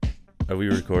Are we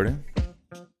recording?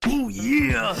 Oh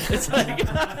yeah! It's like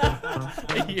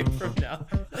a year from now.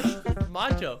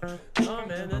 Macho. Oh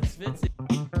man, that's Vince.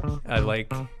 I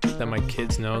like that my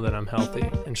kids know that I'm healthy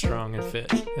and strong and fit,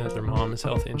 and that their mom is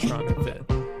healthy and strong and fit.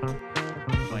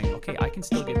 Going, okay, I can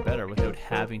still get better without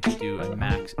having to do a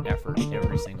max effort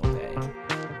every single day.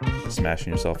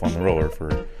 Smashing yourself on the roller for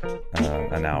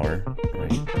an hour,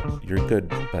 right? You're good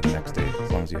by the next day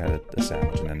as long as you had a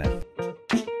sandwich and a nap.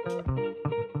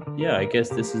 Yeah, I guess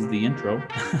this is the intro.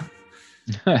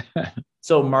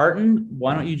 So, Martin,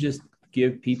 why don't you just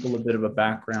give people a bit of a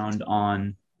background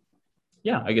on,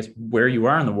 I guess where you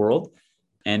are in the world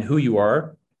and who you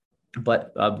are.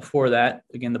 But before that,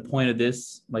 again, the point of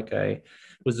this, like I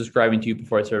was describing to you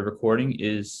before I started recording,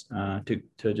 is to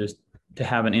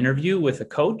have an interview with a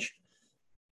coach.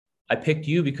 I picked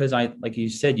you because like you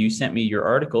said, you sent me your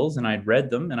articles and I'd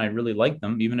read them and I really liked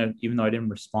them, even though I didn't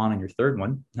respond on your third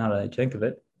one, now that I think of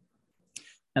it.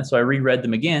 And so I reread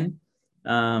them again.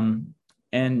 I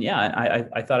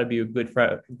thought it'd be good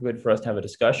for us to have a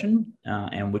discussion,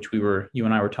 and which you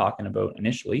and I were talking about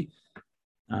initially.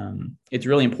 It's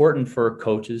really important for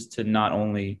coaches to not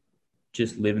only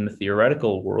just live in the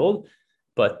theoretical world,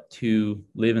 but to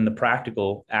live in the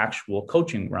practical, actual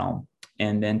coaching realm,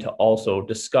 and then to also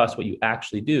discuss what you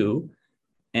actually do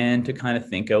and to kind of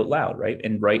think out loud, right?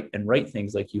 And write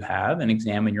things like you have and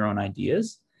examine your own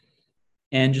ideas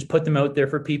and just put them out there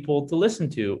for people to listen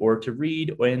to or to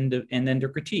read and then to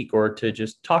critique or to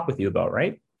just talk with you about,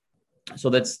 right? So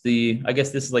I guess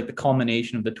this is like the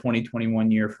culmination of the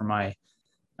 2021 year for my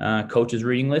coaches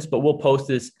reading list, but we'll post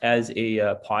this as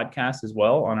a podcast as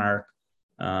well on our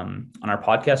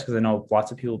podcast, because I know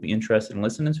lots of people will be interested in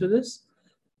listening to this.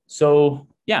 So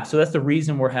that's the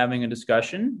reason we're having a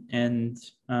discussion. And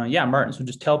Martin, so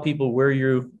just tell people where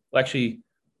you actually,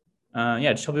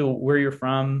 just tell people where you're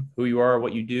from, who you are,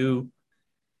 what you do,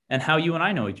 and how you and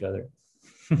I know each other.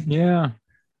 Yeah.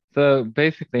 So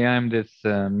basically, I'm this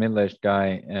middle-aged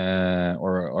guy,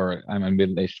 or I'm a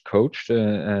middle-aged coach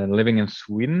living in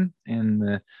Sweden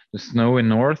in the snowy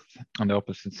north on the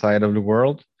opposite side of the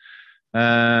world.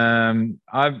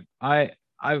 I've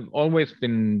always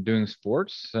been doing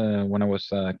sports when I was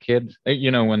a kid.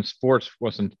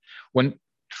 When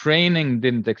training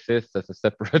didn't exist as a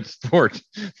separate sport.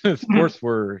 Sports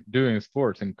were doing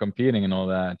sports and competing and all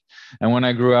that. And when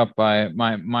I grew up,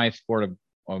 my sport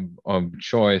of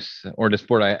choice, or the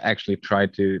sport I actually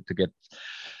tried to get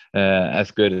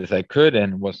as good as I could,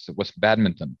 and was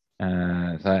badminton.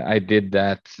 So I did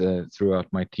that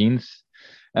throughout my teens.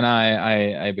 And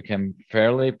I became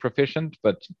fairly proficient,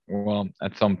 but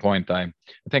at some point I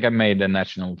think I made the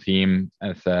national team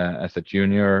as a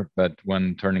junior. But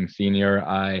when turning senior,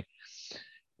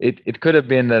 it could have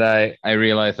been that I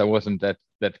realized I wasn't that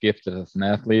gifted as an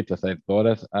athlete as I thought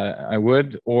as I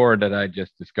would, or that I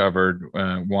just discovered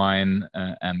wine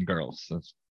and girls.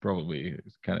 That's probably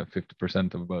kind of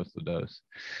 50% of both of those.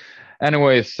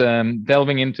 Anyways,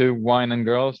 delving into wine and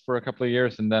girls for a couple of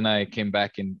years, and then I came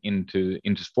back into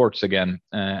sports again.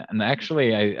 And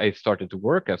actually, I started to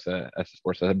work as a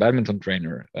badminton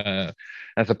trainer,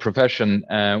 as a profession,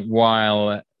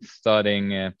 while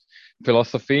studying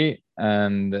philosophy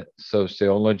and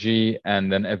sociology,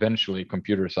 and then eventually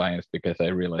computer science, because I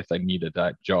realized I needed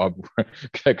that job where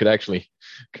I could actually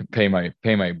pay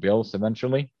my bills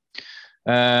eventually.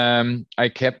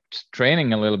 I kept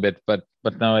training a little bit, but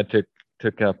now I took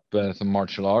up some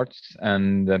martial arts,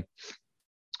 and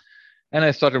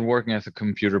I started working as a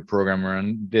computer programmer,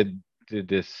 and did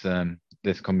this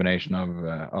combination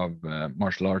of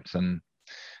martial arts and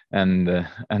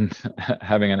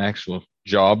having an actual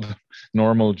job,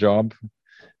 normal job,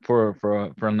 for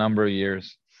a number of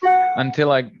years,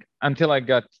 until I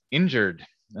got injured.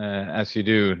 As you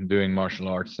do doing martial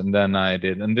arts. And then I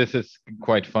did, and this is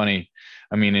quite funny,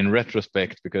 I mean, in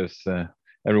retrospect, because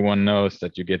everyone knows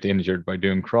that you get injured by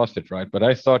doing CrossFit, right? But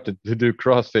I started to do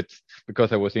CrossFit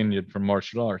because I was injured from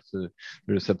martial arts.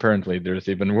 There's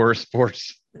even worse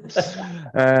sports.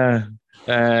 And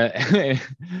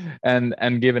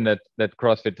given that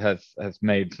CrossFit has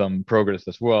made some progress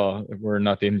as well, we're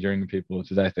not injuring people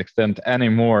to that extent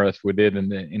anymore as we did in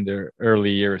the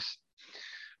early years.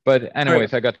 But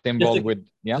anyways, I got involved with.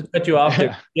 To cut you off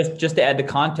there, just to add the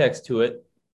context to it,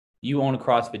 you own a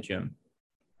CrossFit gym.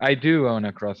 I do own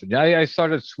a CrossFit. I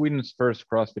started Sweden's first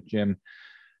CrossFit gym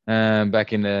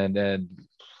back in the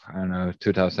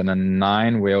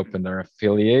 2009. We opened our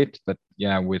affiliate, but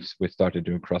we started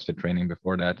doing CrossFit training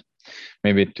before that,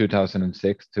 maybe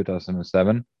 2006,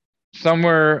 2007.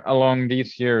 Somewhere along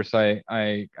these years, I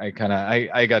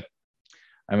got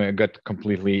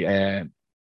completely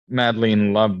madly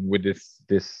in love with this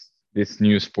this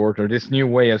new sport or this new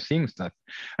way of seeing stuff.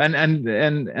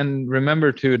 And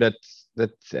remember too that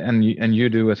and you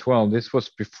do as well. This was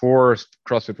before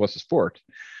CrossFit was a sport.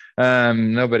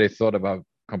 Nobody thought about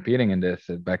competing in this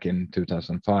back in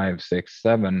 2005, 6,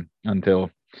 7 until,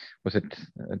 was it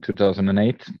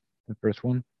 2008, the first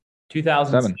one?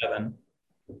 2007.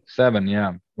 7,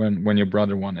 yeah, when your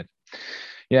brother won it.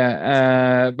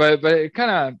 Yeah, but it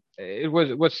kind of it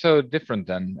was so different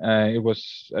then. It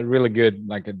was a really good,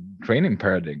 like, a training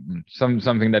paradigm,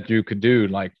 something that you could do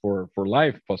like for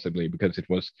life possibly, because it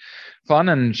was fun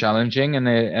and challenging,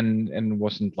 and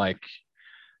wasn't like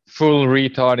full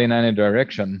retard in any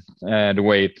direction, the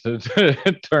way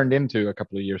it turned into a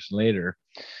couple of years later.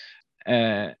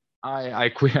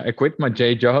 I quit my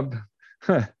J job,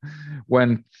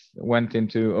 went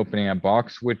into opening a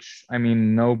box, which, I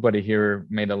mean, nobody here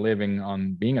made a living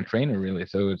on being a trainer really,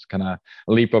 so it's kind of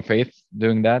a leap of faith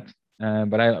doing that.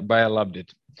 But I loved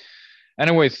it.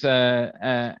 Anyways,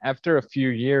 after a few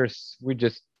years, we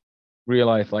just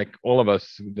realized, like all of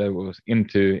us that was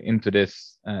into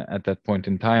this at that point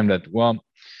in time, that, well,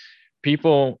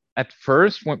 people at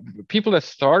first, when people that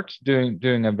start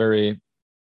doing a very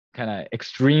kind of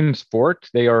extreme sport,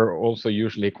 they are also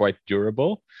usually quite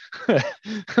durable.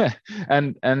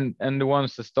 and the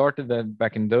ones that started that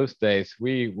back in those days,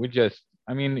 we just,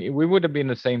 I mean, we would have been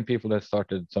the same people that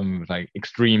started some like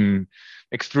extreme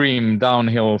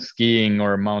downhill skiing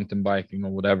or mountain biking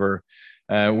or whatever.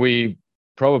 We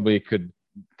probably could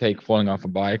take falling off a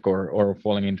bike or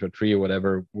falling into a tree or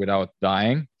whatever without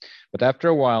dying. But after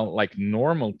a while, like,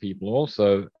 normal people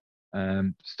also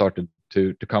started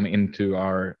to come into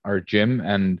our gym,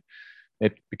 and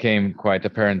it became quite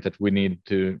apparent that we needed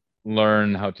to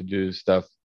learn how to do stuff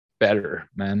better,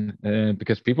 man,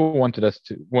 because people wanted us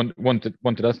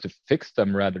to fix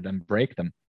them rather than break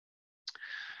them.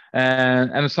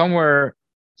 And somewhere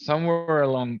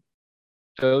along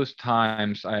those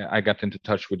times, I got into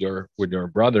touch with your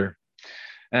brother,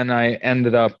 and I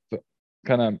ended up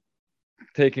kind of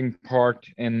taking part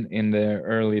in the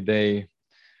early day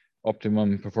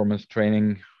optimum performance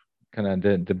training, kind of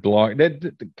the blog,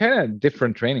 the kind of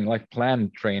different training, like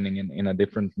planned training in a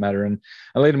different matter, and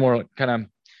a little more kind of,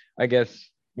 I guess,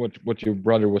 what your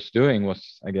brother was doing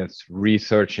was, I guess,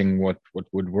 researching what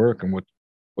would work and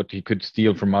what he could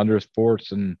steal from other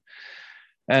sports, and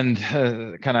kind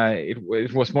of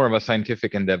it was more of a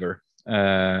scientific endeavor,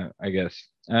 I guess.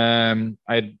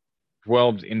 I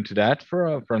delved into that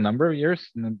for a number of years,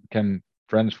 and became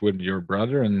friends with your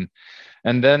brother, and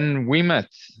then we met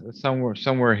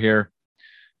somewhere here.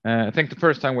 I think the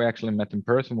first time we actually met in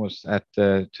person was at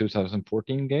the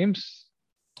 2014 games.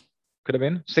 Could have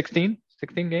been 16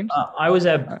 games. I was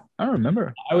at I don't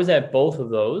remember. I was at both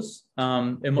of those.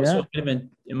 Yeah.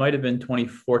 It might have been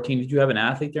 2014. Did you have an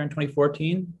athlete there in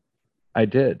 2014? I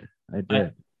did.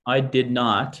 I did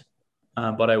not,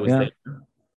 but I was there.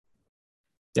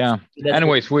 Yeah. That's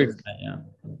Anyways, yeah.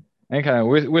 And kind of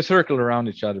we circled around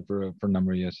each other for a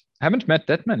number of years. Haven't met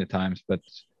that many times, but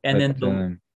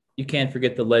Then you can't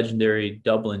forget the legendary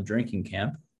Dublin drinking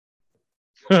camp.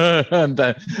 and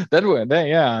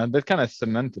that kind of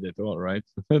cemented it all, right?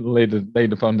 laid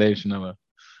the foundation of a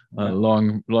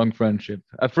long friendship,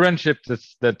 a friendship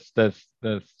that's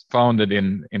founded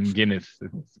in Guinness.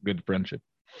 It's a good friendship.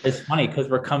 It's funny because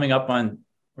we're coming up on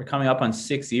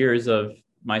 6 years of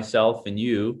myself and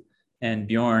you and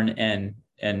Bjorn and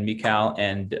Mikael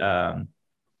and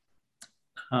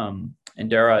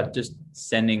Dara just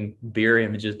sending beer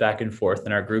images back and forth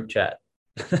in our group chat.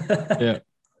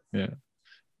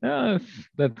 Yeah,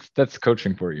 that's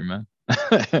coaching for you, man.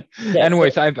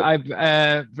 Anyways, I've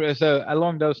so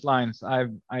along those lines,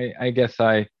 I guess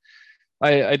I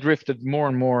drifted more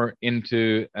and more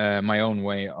into my own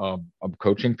way of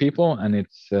coaching people, and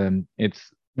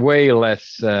it's way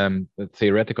less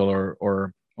theoretical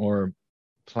or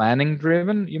planning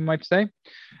driven, you might say,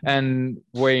 and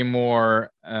way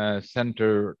more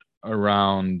centered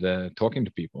around talking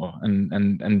to people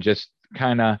and just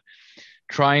kind of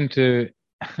trying to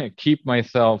keep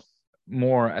myself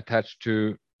more attached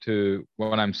to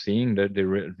what I'm seeing,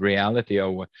 the reality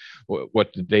of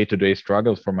what the day-to-day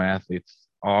struggles for my athletes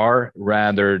are,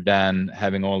 rather than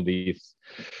having all these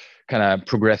kind of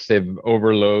progressive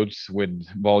overloads with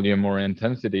volume or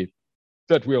intensity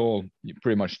that we all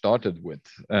pretty much started with,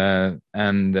 and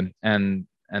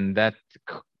that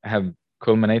have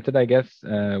culminated, I guess,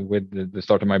 with the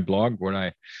start of my blog, where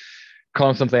I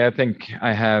constantly, I think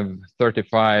I have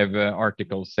 35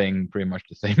 articles saying pretty much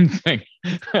the same thing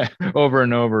over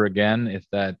and over again. Is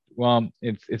that, well,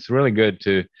 it's really good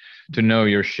to know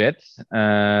your shit,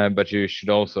 but you should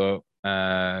also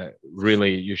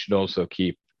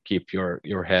keep keep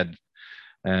your head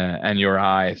and your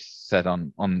eyes set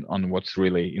on what's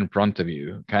really in front of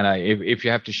you. Kind of, if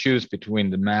you have to choose between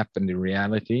the map and the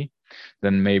reality,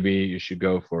 then maybe you should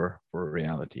go for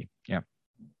reality. Yeah.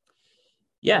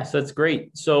 Yes, that's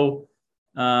great. So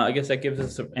I guess that gives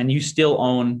us, and you still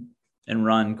own and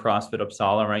run CrossFit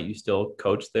Uppsala, right? You still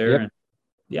coach there. Yep. And,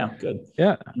 yeah, good.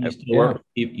 Yeah.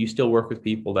 You still work with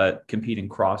people that compete in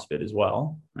CrossFit as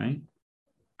well, right?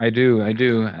 I do.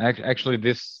 Actually,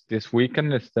 this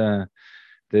weekend is the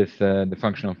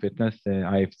functional fitness.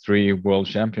 I have 3 world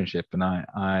championship, and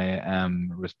I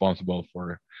am responsible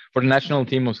for the national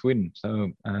team of Sweden.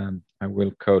 So I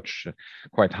will coach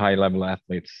quite high level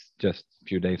athletes just a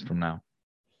few days from now.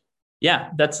 Yeah,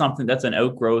 that's an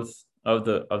outgrowth of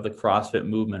the CrossFit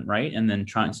movement, right? And then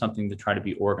trying something to try to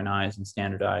be organized and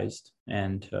standardized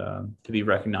and to be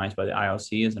recognized by the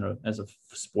IOC as a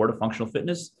sport of functional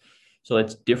fitness. So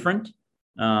it's different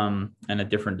and a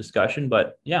different discussion.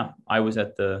 But yeah, I was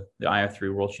at the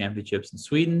IF3 World Championships in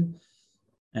Sweden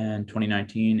in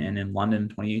 2019 and in London in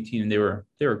 2018, and they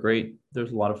were great. There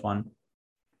was a lot of fun.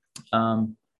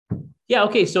 Yeah.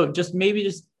 Okay. So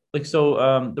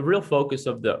the real focus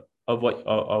of what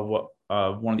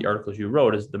one of the articles you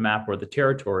wrote is the map or the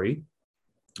territory.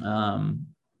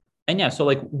 And yeah, so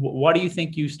like, why do you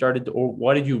think you started to, or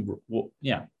why did you,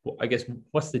 I guess,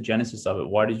 what's the genesis of it?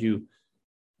 Why did you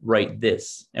write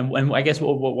this? And I guess,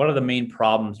 what are the main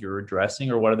problems you're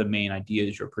addressing, or what are the main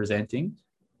ideas you're presenting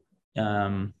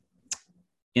in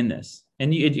this?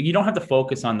 And you don't have to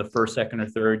focus on the first, second, or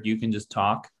third. You can just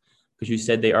talk, because you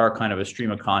said they are kind of a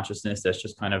stream of consciousness that's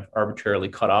just kind of arbitrarily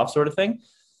cut off, sort of thing.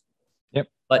 Yep.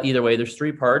 But either way, there's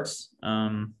 3 parts,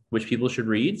 which people should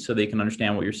read so they can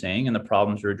understand what you're saying and the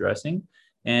problems you're addressing.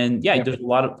 And yeah, there's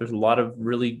a lot of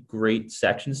really great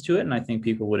sections to it, and I think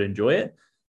people would enjoy it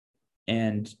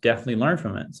and definitely learn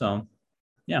from it. So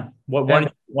yeah,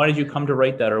 why did you come to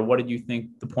write that, or what did you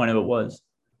think the point of it was?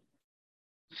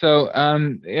 So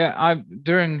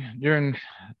during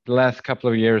the last couple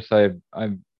of years, I've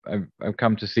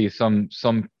come to see some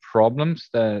problems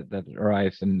that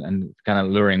arise and kind of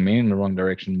luring me in the wrong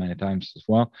direction many times as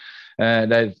well.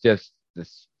 That's just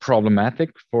this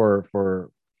problematic for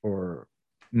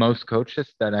most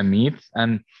coaches that I meet,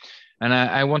 and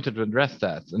I wanted to address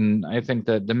that. And I think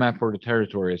that the map or the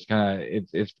territory is kind of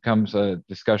it becomes a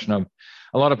discussion of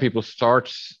a lot of people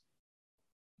starts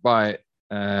by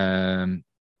kind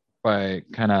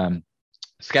of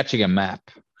sketching a map,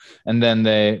 and then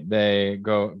they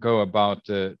go about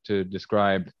to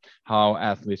describe how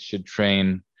athletes should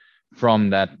train from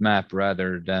that map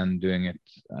rather than doing it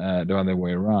the other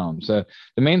way around. So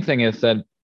the main thing is that,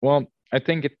 well, I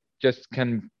think it just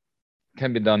can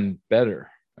be done better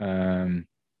than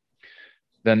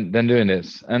doing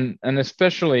this, and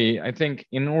especially I think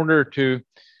in order to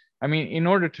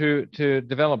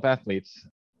develop athletes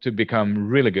to become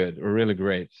really good or really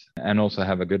great and also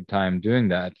have a good time doing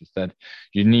that, is that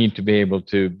you need to be able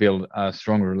to build a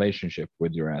strong relationship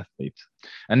with your athletes.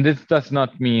 And this does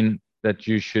not mean that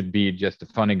you should be just a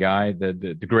funny guy,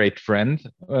 the great friend,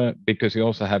 because you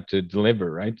also have to deliver,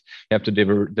 right? You have to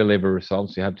deliver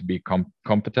results. You have to be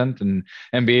competent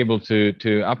and be able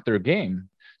to up their game.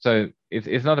 So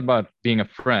it's not about being a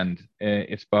friend.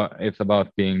 It's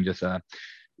about being just a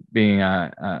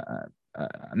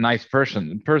nice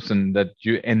person that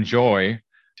you enjoy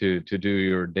to do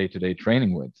your day-to-day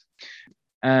training with.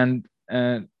 And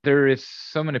there is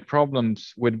so many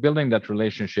problems with building that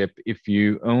relationship if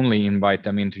you only invite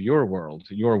them into your world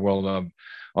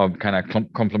of kind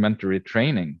of complementary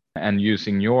training and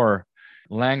using your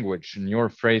language and your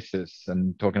phrases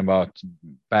and talking about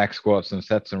back squats and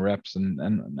sets and reps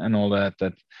and all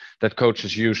that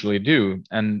coaches usually do.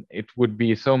 And it would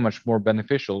be so much more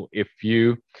beneficial if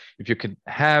you could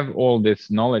have all this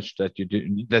knowledge that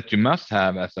you must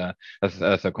have as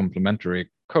a complementary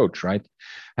coach, right?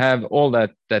 Have all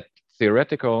that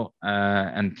theoretical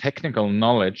and technical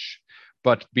knowledge,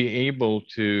 but be able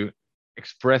to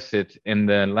express it in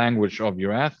the language of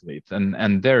your athletes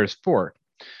and their sport.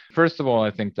 First of all, I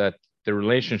think that the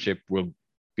relationship will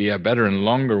be a better and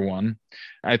longer one.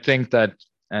 I think that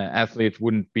athletes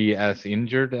wouldn't be as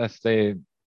injured as they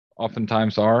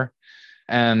oftentimes are.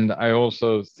 And I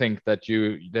also think that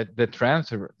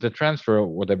the transfer of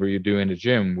whatever you do in the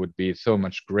gym would be so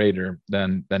much greater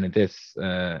than it is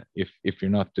if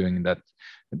you're not doing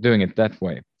it that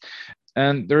way.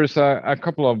 And there's a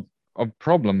couple of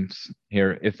problems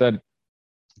here. Is that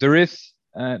there is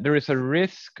a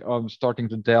risk of starting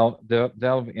to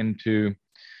delve into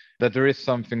that there is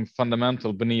something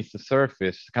fundamental beneath the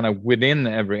surface, kind of within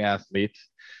every athlete,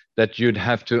 that you'd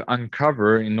have to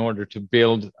uncover in order to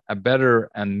build a better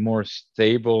and more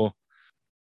stable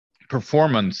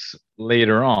performance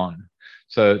later on.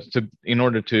 So in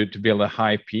order to build a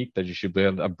high peak, that you should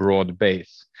build a broad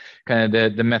base, kind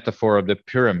of the metaphor of the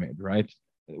pyramid, right?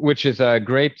 Which is a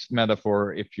great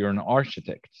metaphor if you're an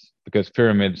architect, because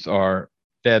pyramids are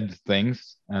dead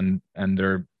things and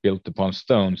they're built upon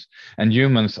stones, and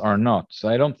humans are not. So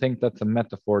I don't think that's a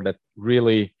metaphor that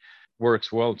really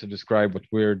works well to describe what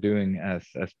we're doing as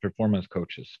performance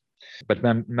coaches. But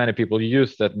many people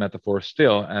use that metaphor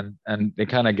still, and they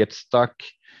kind of get stuck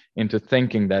into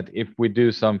thinking that if we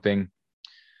do something,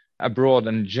 a broad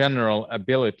and general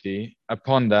ability,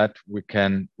 upon that we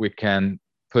can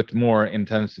put more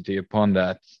intensity upon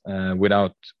that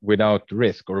without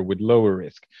risk, or with lower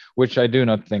risk, which I do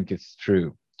not think is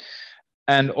true.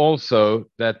 And also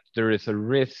that there is a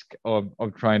risk of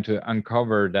trying to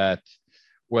uncover that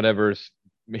whatever's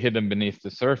hidden beneath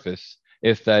the surface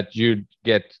is that you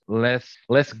get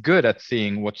less good at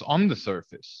seeing what's on the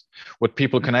surface, what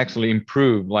people can actually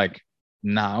improve, like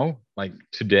now, like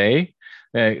today,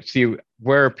 see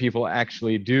where people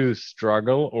actually do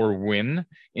struggle or win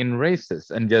in races,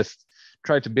 and just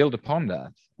try to build upon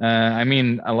that. I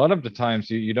mean, a lot of the times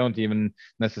you don't even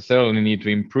necessarily need to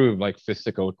improve like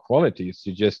physical qualities.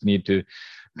 You just need to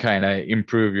kind of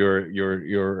improve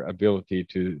your ability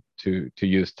to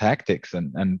use tactics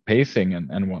and pacing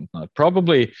and whatnot.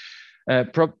 Probably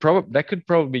that could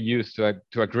probably be used to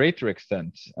a greater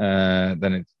extent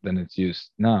than it's used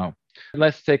now.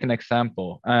 Let's take an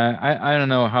example. I don't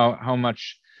know how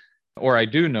much, or I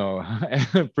do know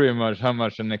pretty much how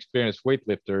much an experienced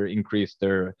weightlifter increased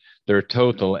their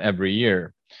total every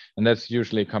year, and that's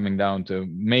usually coming down to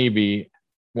maybe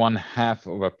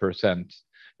 0.5%.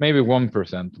 Maybe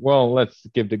 1%. Well, let's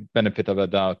give the benefit of a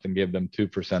doubt and give them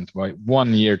 2% by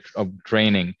 1 year of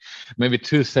training, maybe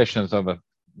 2 sessions of a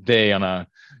day on a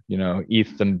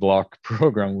Eastern Bloc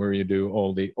program where you do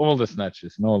all the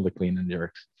snatches and all the clean and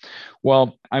jerks.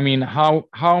 Well, I mean,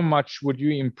 how much would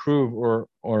you improve, or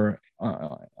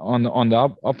on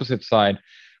the opposite side,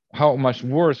 how much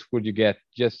worse would you get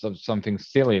just of something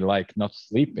silly like not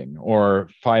sleeping, or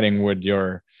fighting with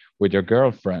your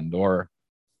girlfriend, or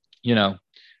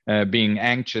being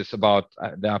anxious about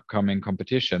the upcoming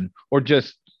competition, or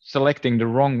just selecting the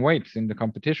wrong weights in the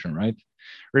competition, right?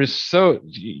 There's so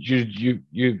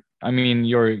I mean,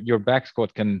 your back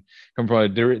squat can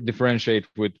probably differentiate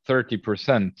with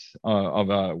 30% of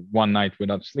a one night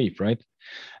without sleep, right?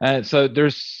 So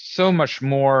there's so much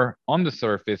more on the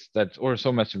surface or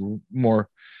so much more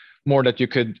that you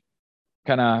could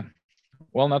kind of,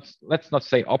 well, let's not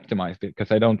say optimize,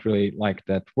 because I don't really like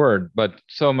that word, but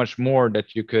so much more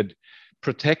that you could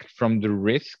protect from the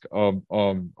risk of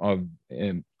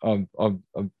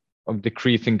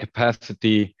decreasing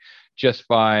capacity just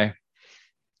by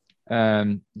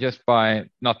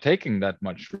not taking that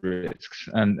much risks,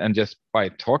 and just by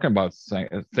talking about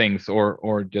things,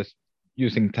 or just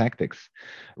using tactics,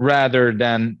 rather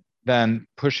than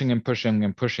pushing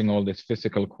all these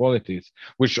physical qualities,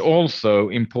 which also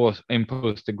impose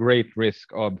the great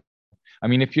risk of, I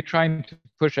mean, if you're trying to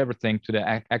push everything to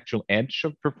the actual edge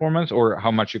of performance, or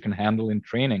how much you can handle in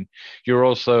training, you're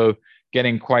also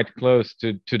getting quite close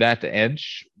to that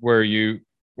edge where you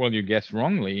guess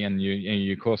wrongly and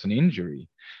you cause an injury,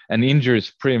 and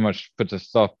injuries pretty much put a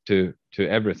stop to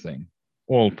everything,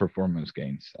 all performance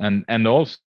gains, and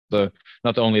also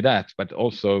not only that, but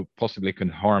also possibly can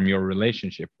harm your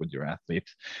relationship with your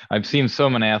athletes. I've seen so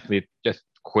many athletes just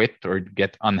quit or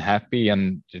get unhappy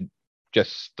and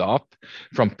just stop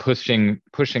from pushing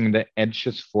the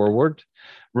edges forward,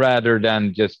 rather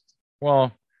than just,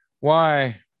 well,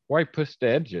 why push the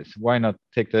edges? Why not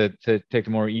take the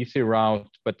more easy route,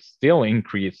 but still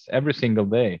increase every single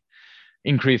day,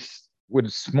 increase with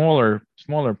smaller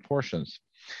portions.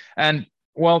 And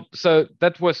well, so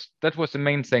that was the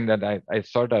main thing that I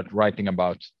started writing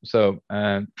about. So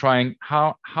trying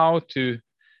how to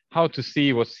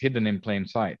see what's hidden in plain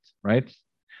sight, right?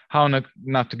 How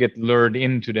not to get lured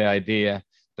into the idea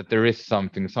that there is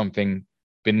something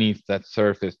beneath that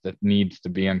surface that needs to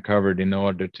be uncovered in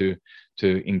order to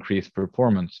increase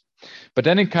performance. But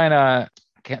then it kind of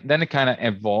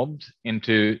evolved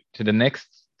into the next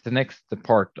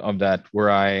part of that,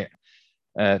 where I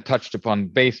touched upon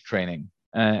base training.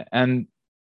 And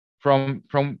from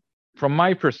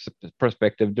my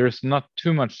perspective, there's not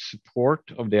too much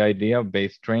support of the idea of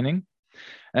base training.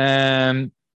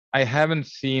 I haven't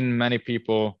seen many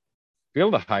people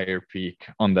build a higher peak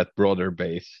on that broader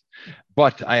base,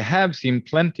 but I have seen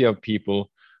plenty of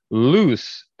people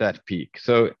lose that peak.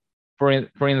 So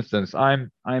for instance,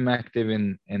 I'm active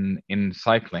in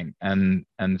cycling and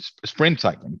sprint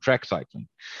cycling, track cycling,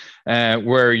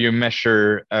 where you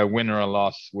measure a win or a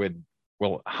loss with,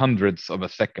 well, hundreds of a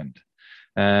second.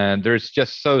 And there's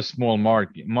just so small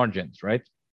margins, right?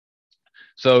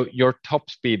 So your top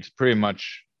speeds pretty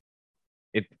much,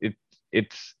 it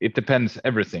depends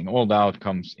everything, all the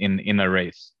outcomes in a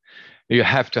race. You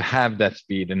have to have that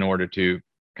speed in order to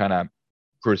kind of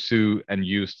pursue and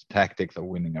use the tactics of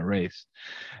winning a race.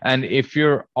 And if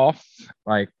you're off,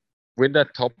 like with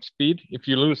that top speed, if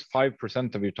you lose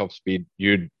 5% of your top speed,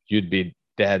 you'd be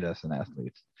dead as an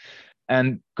athlete.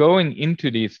 And going into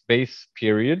these base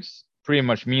periods pretty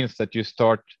much means that you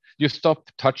stop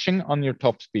touching on your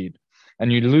top speed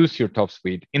and you lose your top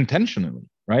speed intentionally,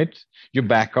 right? You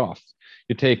back off.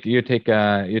 You take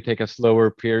a slower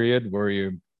period where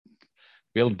you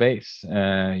build base.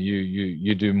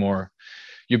 You do more.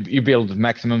 You build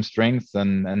maximum strength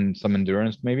and some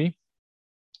endurance maybe.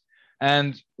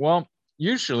 And well,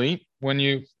 usually when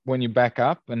you back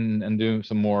up and do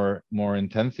some more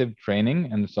intensive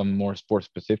training and some more sport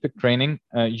specific training,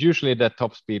 usually that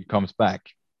top speed comes back.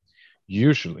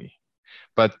 Usually,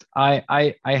 but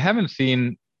I haven't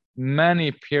seen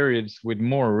many periods with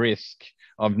more risk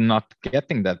of not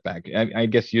getting that back. I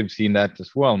guess you've seen that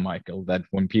as well, Michael, that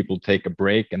when people take a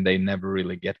break and they never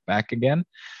really get back again.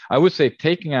 I would say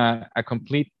taking a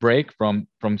complete break from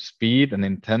speed and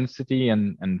intensity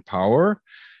and power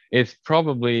is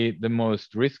probably the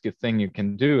most risky thing you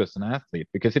can do as an athlete,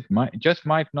 because it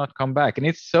might not come back. And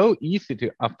it's so easy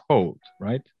to uphold,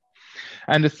 right?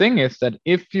 And the thing is that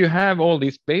if you have all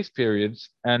these base periods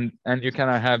and you kind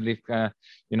of have this,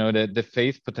 the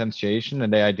phase potentiation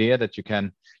and the idea that you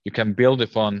can build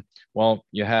upon, well,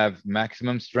 you have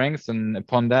maximum strength and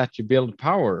upon that you build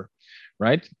power,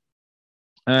 right?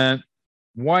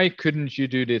 Why couldn't you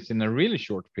do this in a really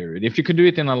short period? If you could do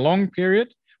it in a long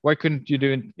period, why couldn't you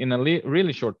do it in a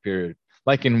really short period,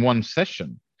 like in one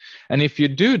session? And if you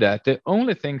do that, the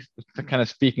only thing kind of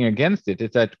speaking against it is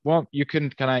that, well, you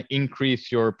can kind of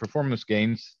increase your performance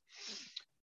gains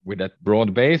with that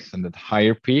broad base and that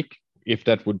higher peak, if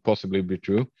that would possibly be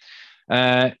true,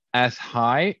 as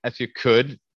high as you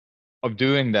could of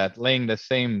doing that, laying the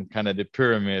same kind of the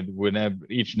pyramid with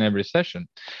each and every session,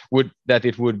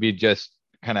 it would be just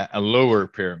kind of a lower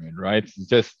pyramid, right?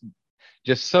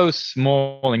 Just so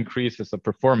small increases of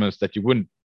performance that you wouldn't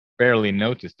barely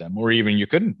notice them, or even you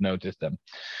couldn't notice them.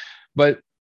 But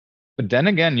then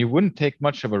again, you wouldn't take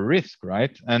much of a risk,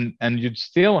 right? And you'd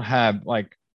still have,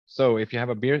 like, so if you have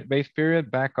a base period,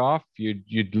 back off,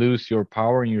 you'd lose your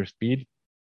power and your speed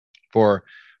for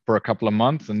a couple of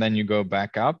months, and then you go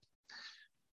back up.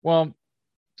 Well,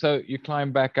 so you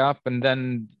climb back up, and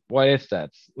then what is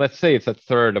that? Let's say it's a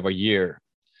third of a year.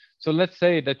 So let's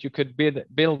say that you could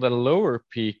build a lower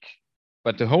peak,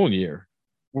 but the whole year,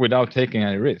 without taking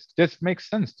any risk. This makes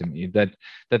sense to me, that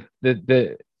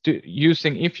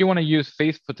using, if you want to use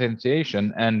phase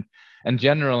potentiation and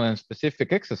general and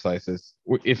specific exercises,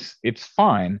 it's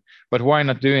fine. But why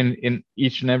not do in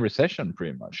each and every session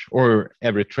pretty much, or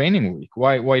every training week?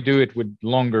 Why do it with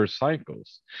longer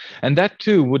cycles? And that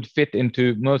too would fit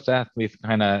into most athletes'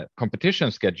 kind of competition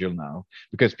schedule now,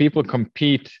 because people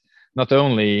compete not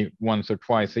only once or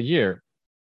twice a year,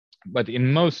 but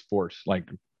in most sports, like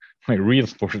real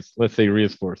sports, let's say real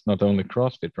sports, not only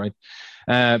CrossFit,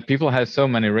 right? People have so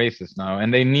many races now,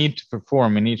 and they need to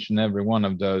perform in each and every one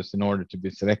of those in order to be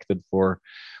selected for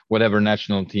whatever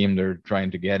national team they're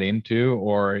trying to get into,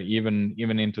 or even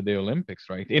into the Olympics,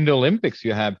 right? In the Olympics,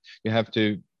 you have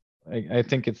to, I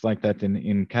think it's like that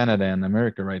in Canada and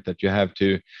America, right? That you have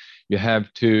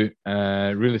to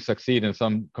really succeed in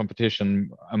some competition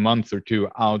a month or two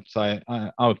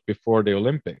out before the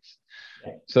Olympics.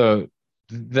 So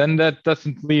then that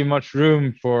doesn't leave much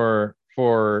room for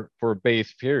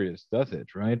base periods, does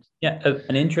it? Right? Yeah,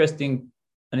 an interesting.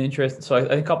 So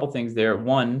a couple things there.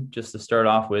 One, just to start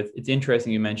off with, it's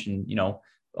interesting you mentioned,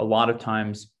 a lot of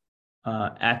times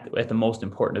at the most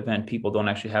important event, people don't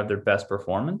actually have their best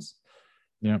performance.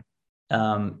 Yeah.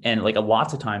 And like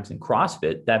lots of times in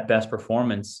CrossFit, that best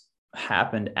performance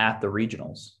happened at the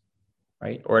regionals,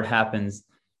 right? Or it happens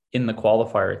in the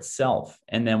qualifier itself.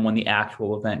 And then when the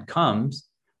actual event comes,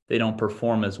 they don't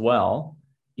perform as well,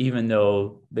 even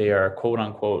though they are quote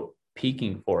unquote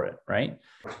peaking for it, right?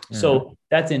 Mm-hmm. So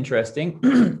that's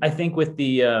interesting. I think with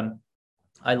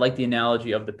I like the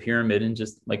analogy of the pyramid, and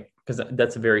just like, because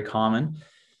that's very common.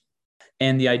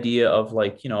 And the idea of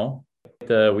like,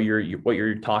 what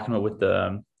you're talking about with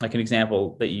the, like an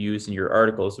example that you use in your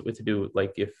articles with to do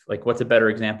like, what's a better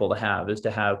example to have is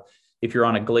to have, if you're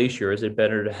on a glacier, is it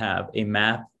better to have a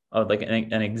map like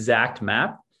an exact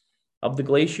map of the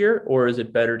glacier, or is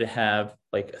it better to have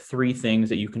like 3 things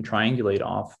that you can triangulate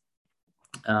off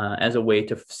as a way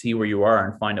to see where you are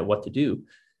and find out what to do?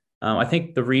 I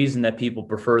think the reason that people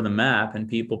prefer the map and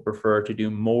people prefer to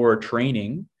do more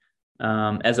training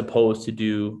as opposed to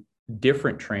do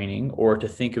different training or to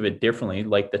think of it differently,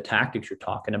 like the tactics you're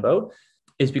talking about,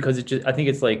 is because I think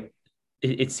it's like,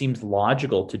 it seems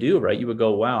logical to do, right? You would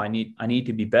go, wow, I need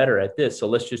to be better at this. So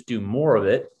let's just do more of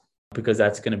it because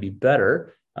that's going to be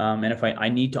better. And if I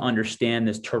need to understand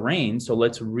this terrain, so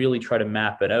let's really try to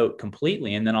map it out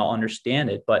completely and then I'll understand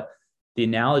it. But the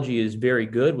analogy is very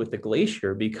good with the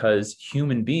glacier because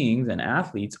human beings and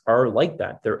athletes are like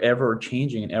that. They're ever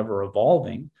changing and ever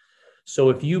evolving. So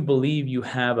if you believe you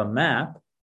have a map,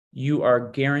 you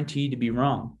are guaranteed to be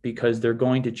wrong because they're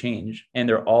going to change and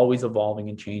they're always evolving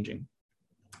and changing.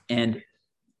 And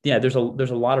yeah, there's a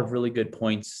lot of really good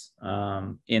points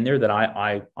in there that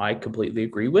I completely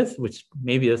agree with, which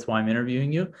maybe that's why I'm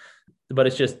interviewing you. But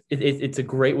it's just it's a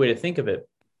great way to think of it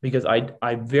because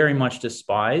I very much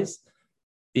despise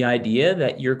the idea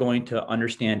that you're going to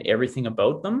understand everything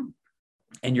about them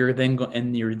and you're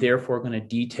therefore going to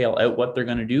detail out what they're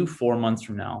going to do 4 months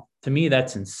from now. To me,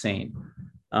 that's insane.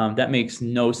 That makes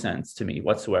no sense to me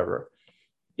whatsoever.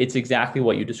 It's exactly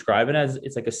what you describe it as.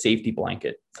 It's like a safety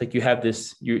blanket. It's like you have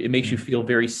this, it makes you feel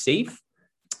very safe.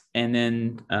 And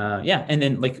then, and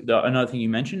then like another thing you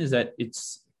mentioned is that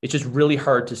it's just really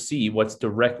hard to see what's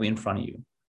directly in front of you.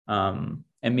 And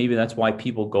maybe that's why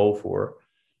people go for,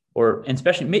 and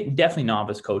especially definitely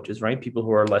novice coaches, right? People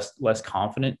who are less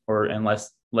confident and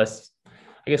less,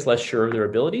 I guess, less sure of their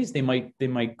abilities. They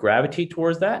might gravitate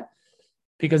towards that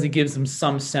because it gives them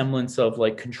some semblance of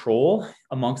like control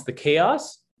amongst the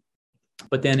chaos.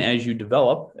 But then as you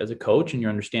develop as a coach and your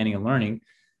understanding and learning,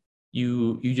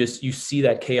 you see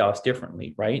that chaos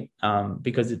differently, right?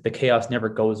 Because the chaos never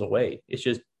goes away. It's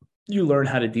just, you learn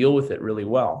how to deal with it really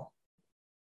well.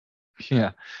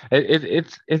 Yeah, I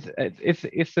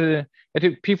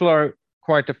think people are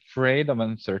quite afraid of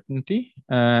uncertainty,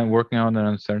 working on an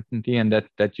uncertainty, and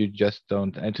that you just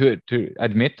don't to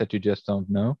admit that you just don't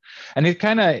know. And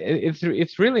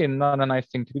it's really not a nice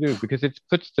thing to do because it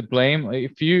puts the blame.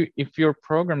 If your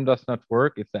program does not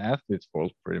work, it's the athlete's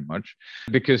fault pretty much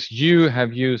because you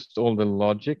have used all the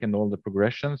logic and all the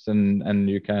progressions and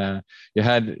you had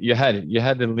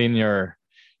the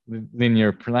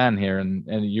linear plan here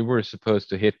and you were supposed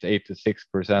to hit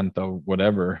 86% of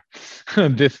whatever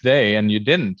this day and you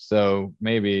didn't, so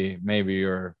maybe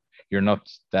you're not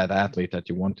that athlete that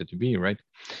you wanted to be, right?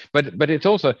 But it's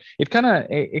also it kind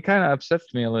of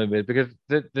upsets me a little bit because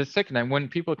the second time when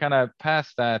people kind of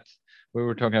pass that, we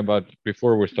were talking about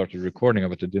before we started recording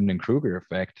about the Dunning-Kruger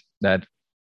effect, that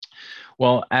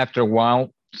well after a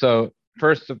while, so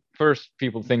first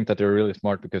people think that they're really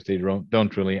smart because they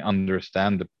don't really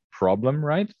understand the problem,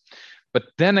 right? But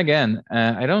then again,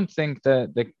 I don't think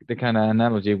that the kind of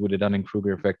analogy with the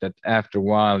Dunning-Kruger effect that after a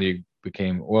while you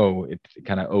became, whoa, it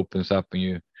kind of opens up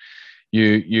and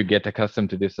you get accustomed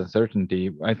to this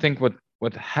uncertainty. I think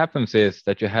what happens is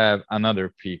that you have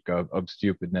another peak of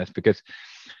stupidness because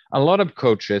a lot of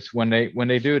coaches when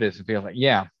they do this feel like,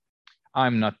 yeah,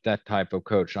 I'm not that type of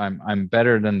coach. I'm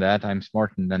better than that. I'm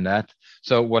smarter than that.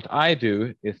 So what I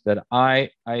do is that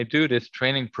I do this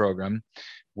training program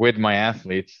with my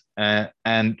athletes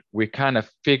and we kind of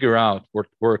figure out what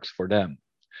works for them.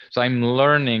 So I'm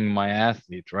learning my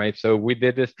athlete, right? So we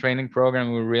did this training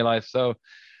program. We realized so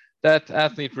that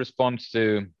athlete responds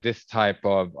to this type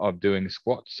of doing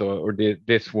squats or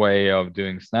this way of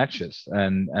doing snatches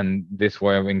and this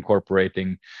way of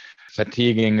incorporating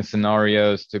fatiguing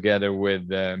scenarios together with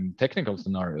technical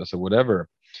scenarios or whatever.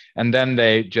 And then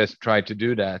they just try to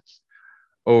do that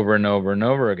over and over and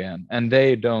over again. And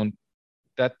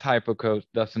that type of coach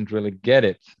doesn't really get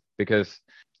it because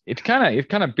it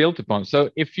kind of built upon. So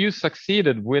if you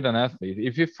succeeded with an athlete,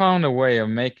 if you found a way of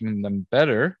making them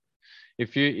better,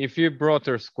 if you brought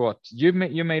their squat, you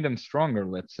made them stronger,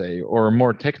 let's say, or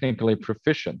more technically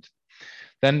proficient,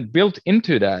 then built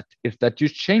into that is that you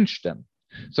changed them.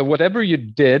 So whatever you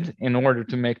did in order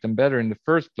to make them better in the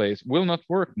first place will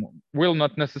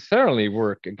not necessarily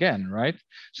work again, right?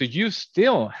 So you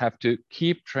still have to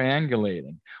keep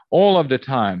triangulating all of the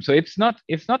time. So it's not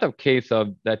a case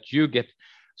of that you get.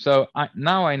 So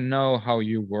now I know how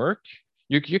you work.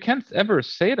 You can't ever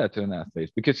say that to an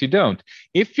athlete because you don't.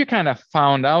 If you kind of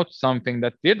found out something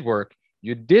that did work,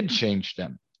 you did change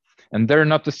them. And they're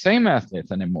not the same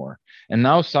athletes anymore. And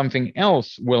now something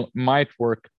else might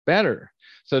work better.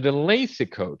 So the lazy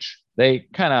coach, they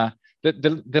kind of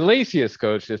the laziest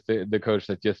coach is the coach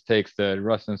that just takes the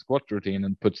Russian squat routine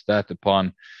and puts that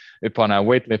upon a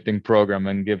weightlifting program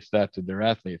and gives that to their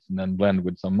athletes and then blend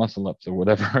with some muscle ups or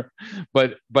whatever.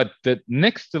 but the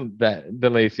next to that, the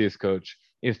laziest coach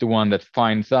is the one that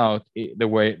finds out the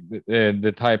way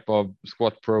the type of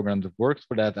squat program that works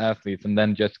for that athlete and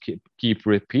then just keep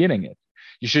repeating it.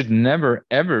 You should never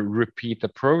ever repeat a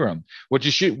program.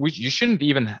 You shouldn't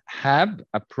even have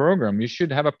a program. You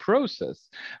should have a process,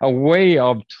 a way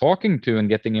of talking to and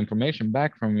getting information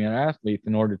back from your athlete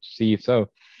in order to see. So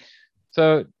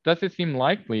does it seem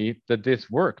likely that this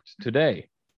worked today?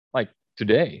 Like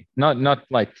today, not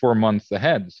like 4 months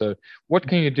ahead. So what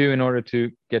can you do in order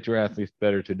to get your athletes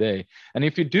better today? And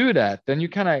if you do that, then you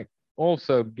kind of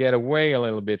also get away a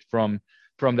little bit from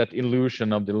that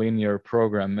illusion of the linear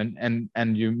program,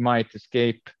 and you might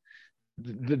escape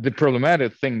the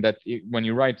problematic thing that when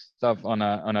you write stuff on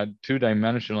a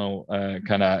two-dimensional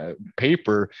kind of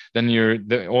paper, then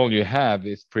all you have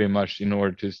is pretty much, in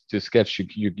order to sketch,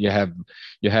 you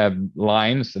have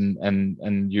lines,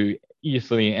 and you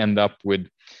easily end up with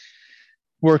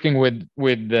working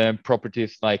with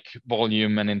properties like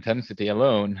volume and intensity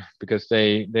alone, because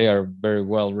they are very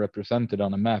well represented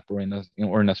on a map or in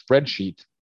a spreadsheet.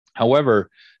 However,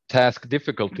 task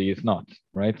difficulty is not,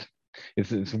 right?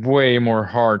 It's way more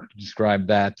hard to describe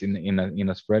that in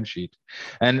a spreadsheet.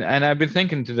 And I've been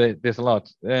thinking to this a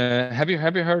lot. Have you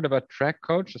heard of a track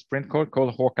coach, a sprint coach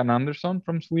called Håkan Andersson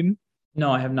from Sweden?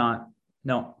 No, I have not.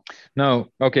 No.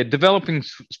 Okay. Developing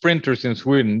sprinters in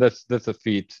Sweden, that's a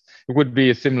feat. It would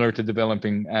be similar to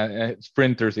developing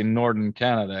sprinters in northern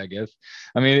Canada, I guess.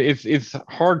 I mean, it's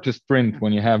hard to sprint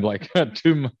when you have like a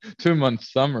 2 month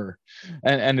summer,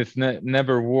 and it's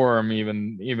never warm,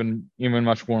 even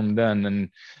much warm then,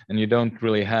 and you don't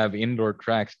really have indoor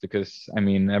tracks, because I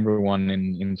mean, everyone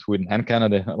in Sweden and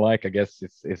Canada alike, I guess,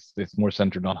 it's more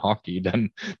centered on hockey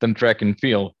than track and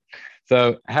field.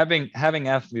 So having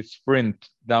athletes sprint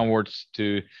downwards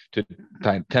to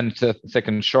 10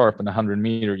 seconds sharp and 100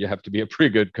 meter, you have to be a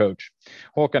pretty good coach.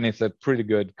 Håkan is a pretty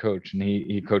good coach, and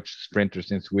he coached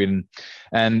sprinters in Sweden,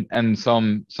 and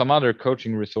some other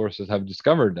coaching resources have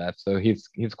discovered that. So he's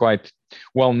quite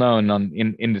well known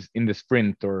in the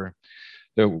sprint, or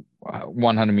the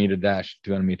 100 meter dash,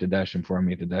 200 meter dash, and 400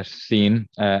 meter dash scene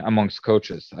amongst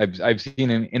coaches. I've seen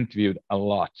him interviewed a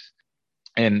lot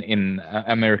in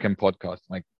American podcasts,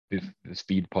 like this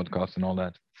speed podcast and all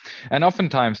that. And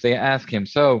oftentimes they ask him,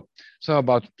 so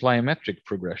about plyometric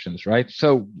progressions, right?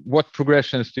 So what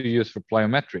progressions do you use for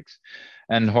plyometrics?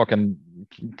 And Håkan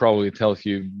probably tells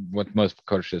you what most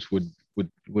coaches would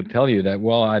tell you, that,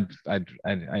 well, I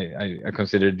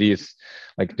consider these,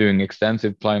 like doing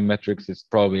extensive plyometrics is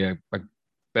probably a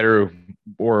better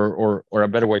or a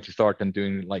better way to start than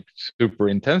doing like super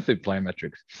intensive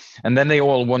plyometrics. And then they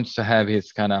all want to have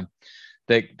his kind of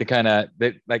the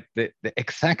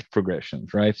exact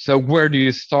progressions, right? So where do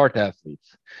you start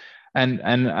athletes? And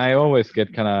I always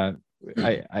get kind of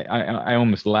I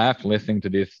almost laugh listening to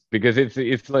this, because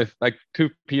it's like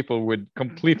two people with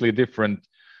completely different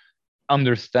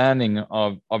understanding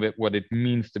of it, what it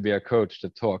means to be a coach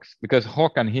that talks. Because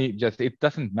Håkan, it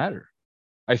doesn't matter.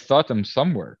 I start them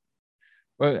somewhere.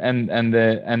 Well, and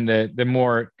the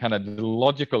more kind of the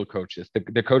logical coaches,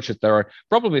 the coaches that are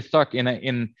probably stuck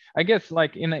in I guess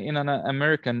like in an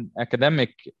American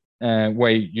academic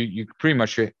way, you pretty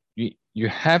much you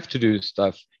have to do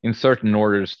stuff in certain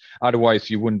orders, otherwise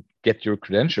you wouldn't get your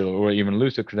credential, or even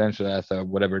lose your credential as a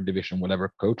whatever division,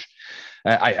 whatever coach.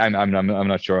 I'm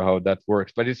not sure how that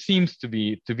works, but it seems to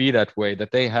be that way,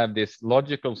 that they have this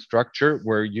logical structure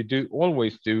where you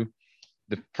always do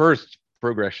the first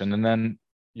progression, and then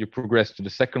you progress to the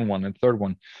second one and third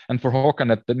one. And for Håkan,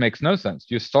 that makes no sense.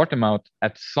 You start them out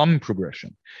at some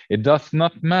progression. It does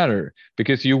not matter,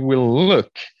 because you will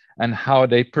look and how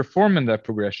they perform in that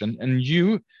progression, and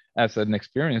you, as an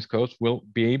experienced coach, will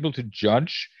be able to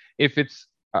judge if it's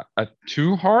a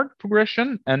too hard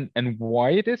progression and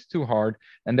why it is too hard,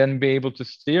 and then be able to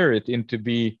steer it into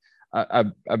be a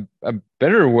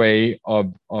better way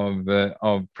of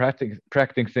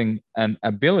practicing an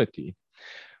ability.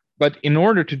 But in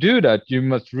order to do that, you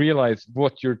must realize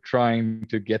what you're trying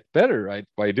to get better, right?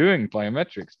 By doing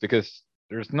plyometrics, because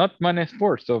there's not many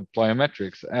sports of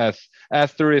plyometrics,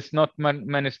 as there is not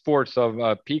many sports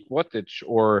of peak wattage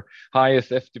or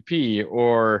highest FTP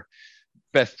or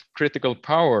best critical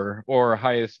power or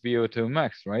highest VO2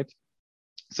 max, right?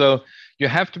 So you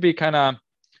have to be kind of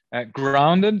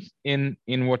grounded in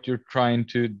what you're trying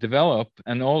to develop,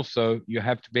 and also you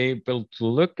have to be able to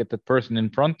look at the person in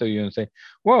front of you and say,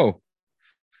 whoa,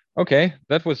 okay,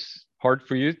 that was hard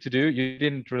for you to do. You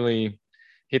didn't really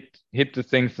hit the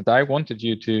things that I wanted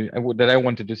you to that I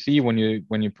wanted to see when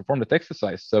you perform that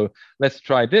exercise. So let's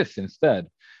try this instead,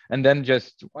 and then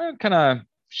just kind of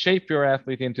shape your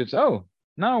athlete into oh,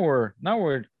 now we're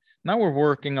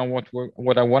working on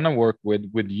what I want to work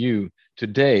with you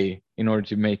today in order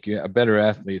to make you a better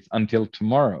athlete until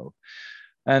tomorrow,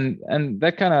 and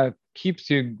that kind of keeps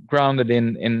you grounded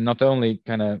in not only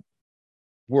kind of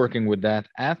working with that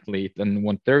athlete and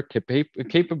what they're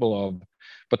capable of,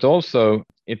 but also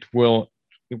it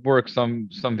works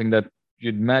something that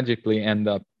you'd magically end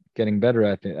up getting better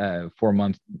at 4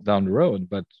 months down the road,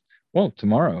 but well,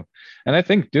 tomorrow. And I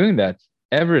think doing that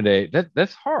every day,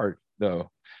 that's hard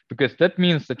though, because that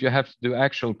means that you have to do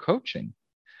actual coaching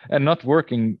and not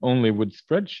working only with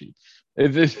spreadsheets.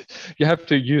 You have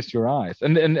to use your eyes.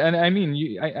 And I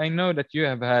mean, I know that you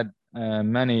have had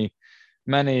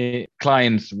many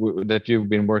clients that you've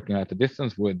been working at a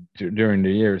distance with during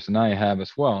the years, and I have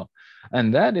as well.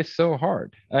 And that is so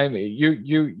hard. I mean,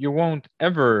 you won't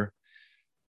ever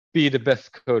be the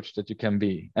best coach that you can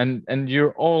be, and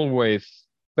you're always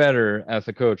better as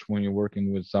a coach when you're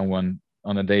working with someone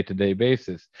on a day-to-day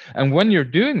basis. And when you're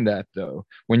doing that though,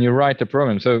 when you write a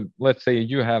program, so let's say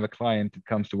you have a client that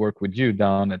comes to work with you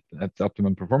down at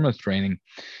Optimum Performance Training,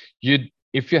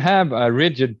 if you have a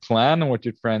rigid plan on what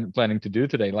you're planning to do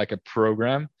today, like a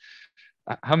program,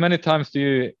 how many times do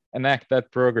you enact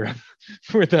that program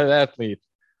with that athlete?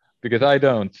 Because I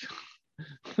don't.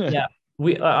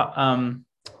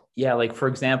 Yeah, like for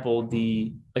example,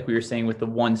 like we were saying with the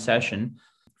one session,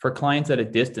 for clients at a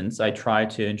distance, I try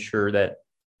to ensure that,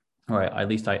 or at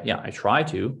least I try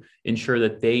to ensure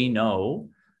that they know,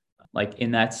 like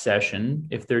in that session,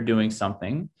 if they're doing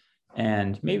something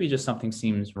and maybe just something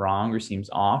seems wrong or seems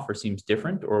off or seems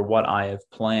different, or what I have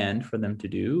planned for them to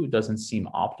do doesn't seem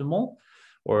optimal,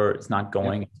 or it's not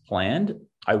going as planned,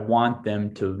 I want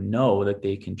them to know that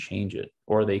they can change it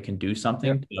or they can do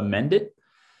something to amend it.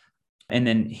 And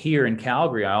then here in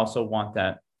Calgary, I just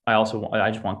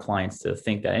want clients to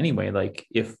think that anyway, like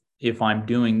if I'm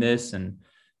doing this and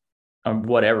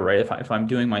whatever, right? If I'm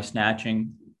doing my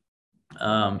snatching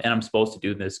and I'm supposed to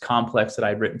do this complex that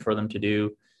I've written for them to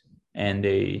do, and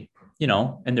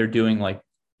they're doing like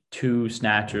 2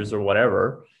 snatchers or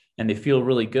whatever, and they feel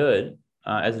really good.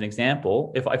 As an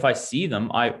example, if I see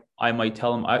them, I might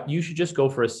tell them, you should just go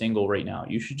for a single right now.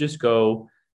 You should just go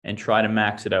and try to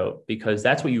max it out, because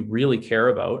that's what you really care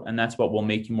about. And that's what will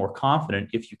make you more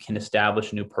confident if you can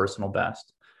establish a new personal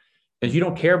best. Because you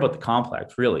don't care about the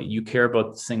complex, really. You care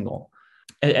about the single,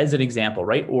 as an example,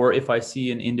 right? Or if I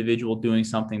see an individual doing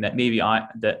something that maybe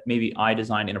I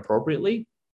designed inappropriately,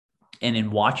 and in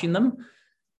watching them,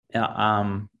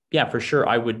 for sure,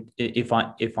 I would, if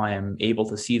I am able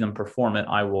to see them perform it,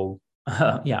 I will,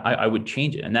 I would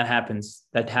change it. And that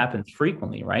happens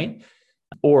frequently, right?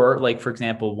 Or like, for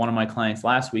example, one of my clients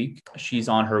last week, she's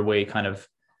on her way kind of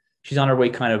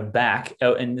back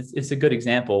out. And it's a good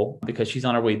example because she's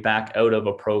on her way back out of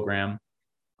a program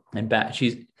and back.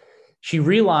 She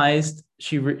realized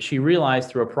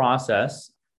through a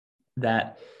process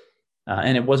that,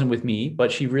 and it wasn't with me,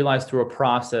 but she realized through a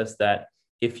process that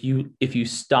if you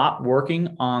stop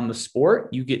working on the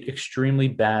sport, you get extremely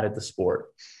bad at the sport.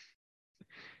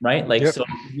 Right. Like, So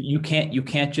you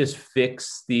can't just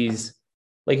fix these,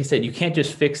 like I said, you can't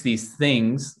just fix these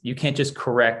things. You can't just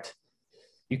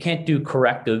you can't do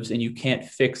correctives, and you can't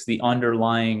fix the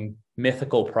underlying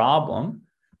mythical problem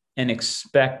and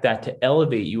expect that to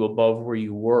elevate you above where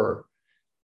you were.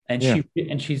 And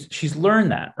she's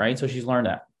learned that, right? So she's learned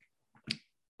that.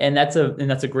 And that's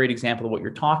a great example of what you're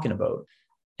talking about.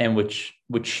 And which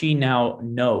she now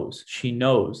knows. She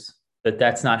knows that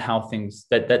that's not how things,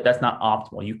 that's not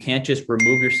optimal. You can't just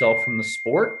remove yourself from the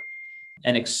sport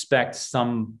and expect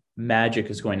some magic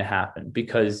is going to happen,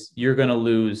 because you're going to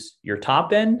lose your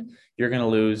top end, you're going to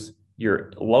lose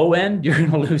your low end, you're going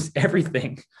to lose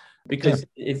everything, because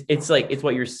it's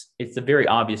a very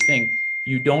obvious thing.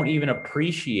 You don't even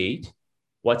appreciate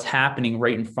what's happening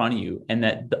right in front of you, and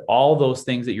that all those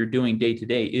things that you're doing day to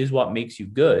day is what makes you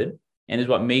good and is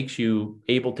what makes you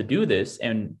able to do this.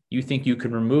 And you think you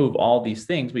can remove all these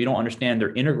things, but you don't understand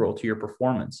they're integral to your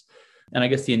performance. And I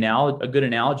guess a good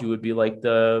analogy would be like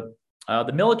the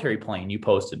military plane you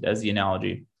posted as the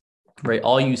analogy, right?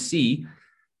 All you see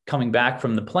coming back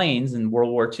from the planes in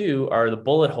World War II are the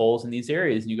bullet holes in these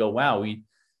areas. And you go, wow,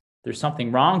 there's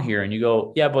something wrong here. And you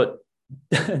go, yeah, but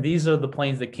these are the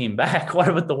planes that came back. What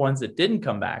about the ones that didn't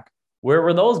come back? Where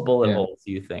were those bullet holes,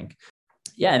 do you think?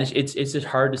 Yeah. And it's just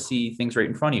hard to see things right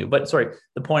in front of you. But sorry,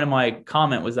 the point of my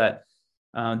comment was that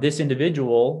this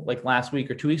individual, like last week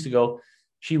or 2 weeks ago,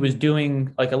 she was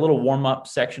doing like a little warm-up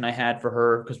section I had for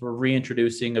her because we're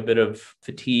reintroducing a bit of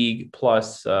fatigue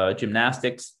plus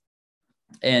gymnastics.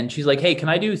 And she's like, hey, can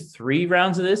I do 3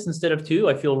 rounds of this instead of 2?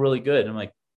 I feel really good. And I'm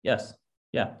like, yes,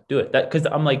 yeah, do it. That, because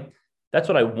I'm like, that's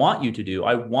what I want you to do.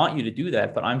 I want you to do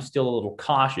that, but I'm still a little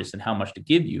cautious in how much to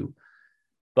give you.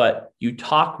 But you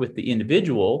talk with the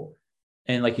individual,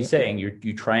 and like you're saying,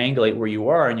 you triangulate where you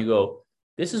are and you go,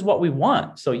 this is what we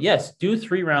want. So yes, do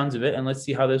 3 rounds of it and let's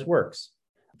see how this works.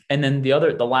 And then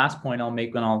the last point I'll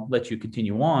make, and I'll let you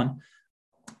continue on,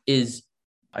 is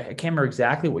I can't remember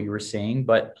exactly what you were saying,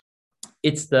 but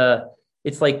it's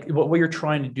like what you're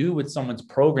trying to do with someone's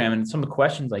program. And some of the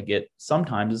questions I get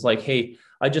sometimes is like, hey,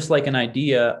 I just like an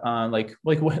idea. Like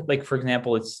for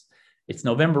example, it's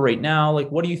November right now. Like,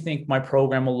 what do you think my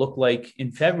program will look like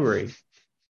in February?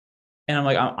 And I'm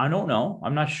like, I don't know.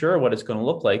 I'm not sure what it's going to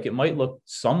look like. It might look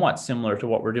somewhat similar to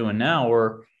what we're doing now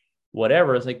or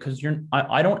whatever. It's like, because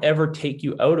I don't ever take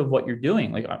you out of what you're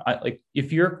doing. Like, like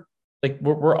if you're like,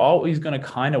 we're always going to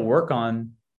kind of work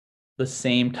on the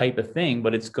same type of thing,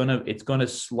 but it's going to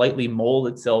slightly mold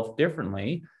itself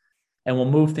differently, and we'll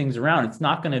move things around. It's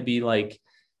not going to be like,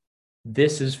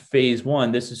 this is phase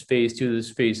 1, this is phase 2, this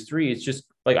is phase 3. It's just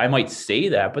like, I might say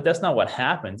that, but that's not what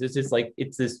happens. It's just like,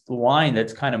 it's this line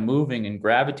that's kind of moving and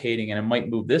gravitating, and it might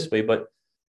move this way, but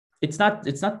they're not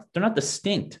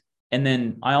distinct. And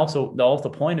then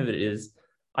the point of it is,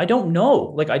 I don't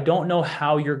know. Like, I don't know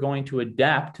how you're going to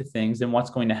adapt to things and what's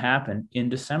going to happen in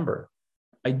December.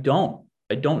 I don't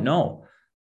know.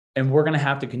 And we're going to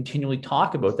have to continually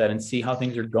talk about that and see how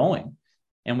things are going.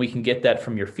 And we can get that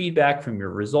from your feedback, from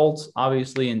your results,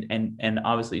 obviously, and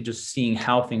obviously just seeing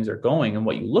how things are going and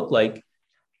what you look like.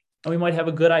 And we might have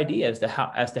a good idea as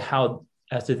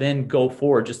to then go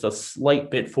forward, just a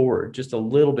slight bit forward, just a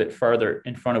little bit farther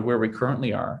in front of where we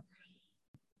currently are.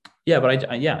 Yeah, but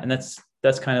and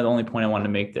that's kind of the only point I wanted to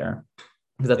make there,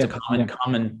 because that's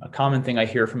a common thing I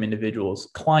hear from individuals,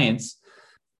 clients,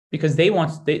 because they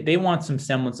want some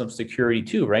semblance of security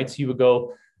too, right? So you would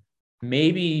go,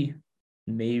 maybe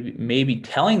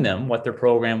telling them what their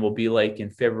program will be like in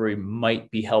February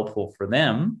might be helpful for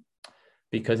them,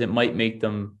 because it might make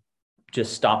them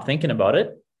just stop thinking about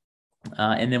it.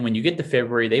 And then when you get to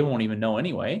February, they won't even know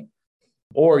anyway.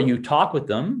 Or you talk with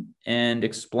them and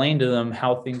explain to them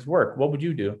how things work. What would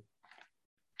you do?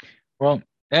 Well,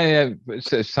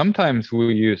 so sometimes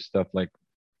we use stuff like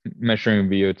measuring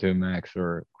VO2 max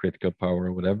or critical power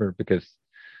or whatever, because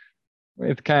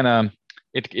it kind of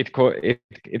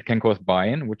it can cause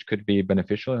buy-in, which could be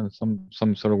beneficial in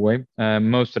some sort of way.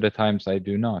 Most of the times I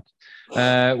do not.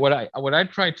 What I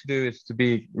try to do is to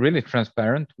be really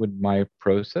transparent with my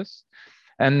process,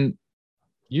 and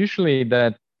usually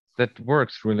that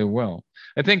works really well.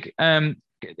 I think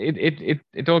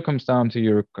it all comes down to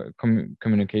your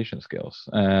communication skills,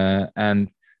 and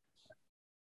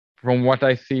from what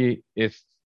I see is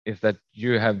that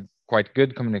you have quite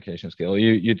good communication skill.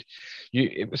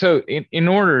 So in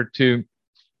order to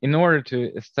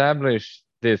establish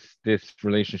this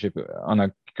relationship on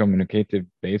a communicative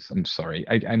base, I'm sorry,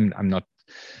 I'm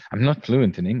not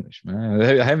fluent in English, man.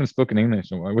 I haven't spoken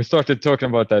English in a while. We started talking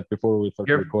about that before we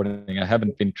started recording. I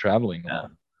haven't been traveling.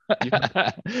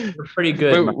 You're pretty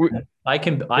good. I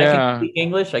can speak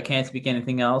English. I can't speak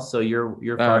anything else. So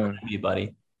you're far from me,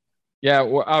 buddy. Yeah,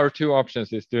 well, our 2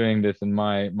 options is doing this in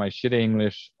my shitty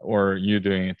English, or you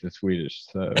doing it in Swedish.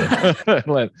 So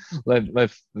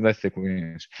let's stick with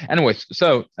English. Anyways,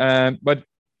 so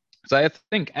I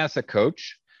think as a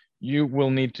coach, you will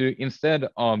need to, instead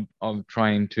of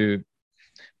trying to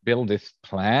build this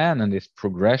plan and this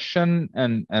progression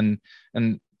and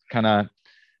kind of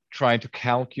try to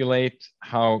calculate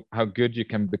how good you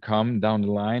can become down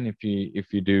the line if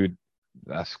you do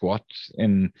a squat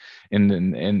in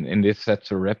this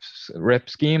sets of rep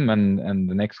scheme, and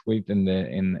the next week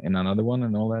in another one,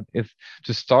 and all that, is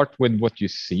to start with what you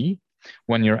see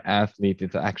when your athlete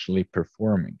is actually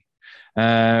performing.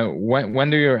 When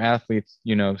do your athletes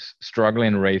struggle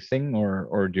in racing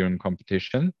or during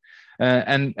competition,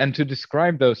 and to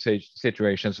describe those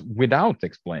situations without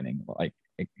explaining,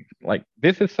 like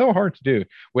this is so hard to do,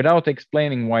 without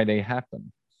explaining why they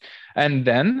happen. And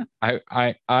then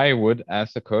I would,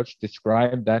 as a coach,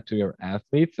 describe that to your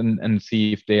athletes and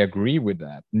see if they agree with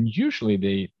that. And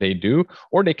usually they do,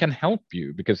 or they can help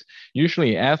you, because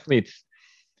usually athletes,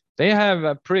 they have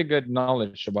a pretty good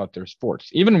knowledge about their sports,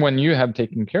 even when you have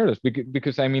taken care of this,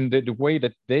 because I mean, the way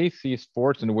that they see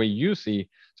sports and the way you see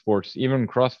sports, even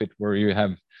CrossFit, where you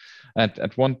have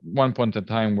at one point in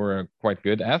time were quite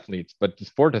good athletes, but the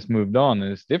sport has moved on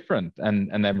and it's different,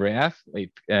 and every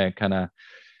athlete kind of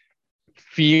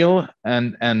feel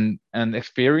and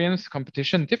experience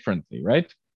competition differently,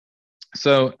 right?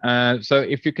 So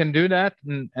if you can do that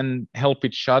and help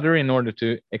each other in order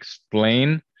to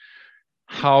explain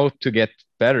how to get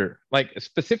better, like a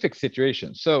specific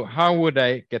situation. So how would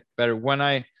I get better when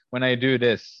I do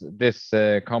this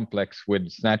complex with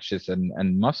snatches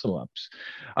and muscle ups?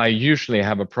 I usually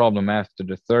have a problem after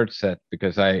the third set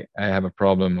because I have a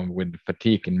problem with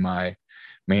fatigue in my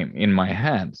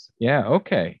hands. Yeah,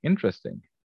 okay, interesting.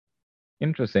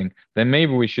 Then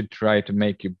maybe we should try to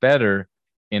make you better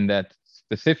in that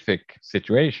specific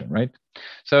situation, right?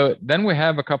 So then we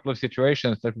have a couple of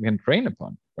situations that we can train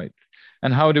upon, right?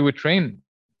 And how do we train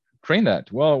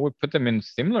that? Well, we put them in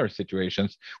similar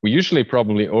situations. We usually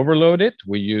probably overload it.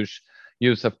 We use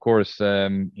of course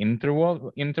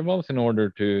intervals in order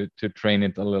to train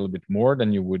it a little bit more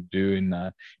than you would do in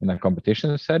a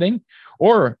competition setting.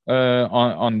 Or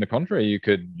on the contrary, you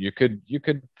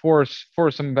could force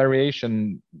some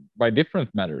variation by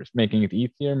different matters, making it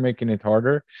easier, making it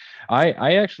harder.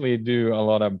 I actually do a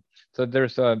lot of, so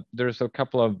there's a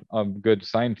couple of good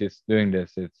scientists doing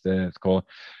this. It's called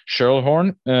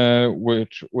Schellhorn,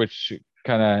 which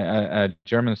kind of a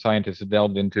German scientist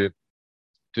delved into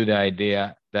the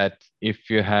idea that if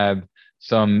you have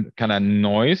some kind of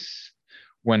noise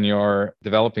when you're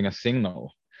developing a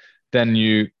signal, then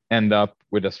you end up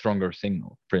with a stronger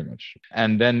signal, pretty much.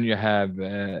 And then you have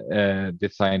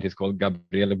this scientist called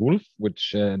Gabriele Wolf,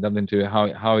 which delved into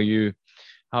how you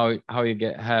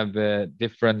have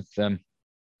different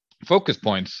focus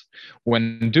points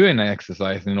when doing an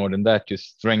exercise in order that you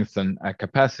strengthen a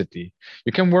capacity.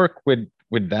 You can work with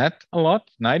that a lot,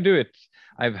 and I do it.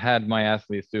 I've had my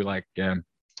athletes do like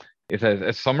it's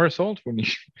a somersault when you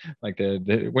like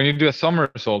when you do a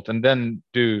somersault and then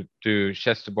do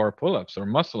chest to bar pull-ups or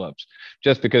muscle ups,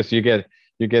 just because you get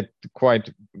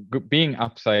quite being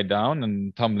upside down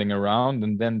and tumbling around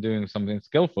and then doing something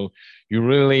skillful. You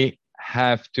really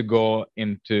have to go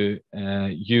into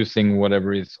using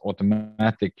whatever is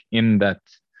automatic in that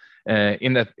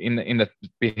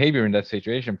behavior, in that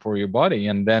situation for your body,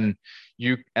 and then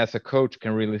you as a coach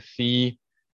can really see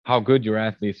how good your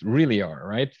athletes really are,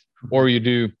 right? Or you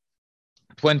do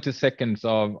 20 seconds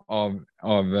of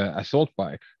assault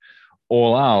bike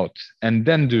all out and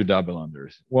then do double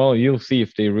unders. Well, you'll see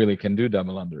if they really can do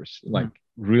double unders, like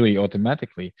really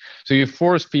automatically. So you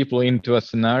force people into a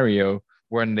scenario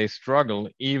when they struggle,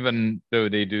 even though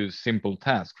they do simple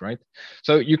tasks, right?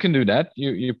 So you can do that.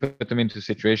 You put them into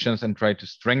situations and try to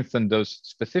strengthen those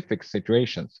specific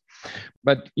situations.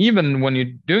 But even when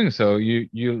you're doing so,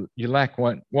 you lack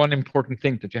one important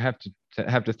thing that you have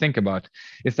to think about,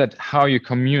 is that how you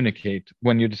communicate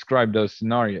when you describe those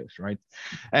scenarios, right?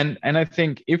 And I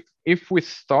think if we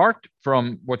start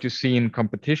from what you see in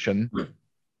competition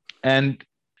and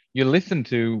you listen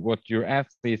to what your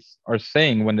athletes are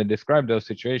saying when they describe those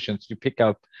situations, you pick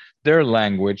up their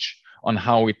language on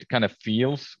how it kind of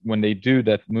feels when they do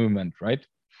that movement, right?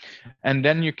 And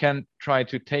then you can try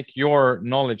to take your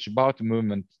knowledge about the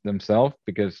movement themselves,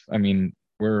 because I mean,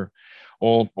 we're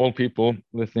all people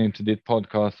listening to this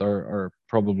podcast are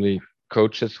probably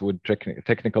coaches with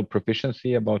technical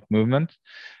proficiency about movement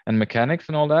and mechanics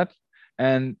and all that.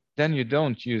 And then you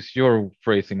don't use your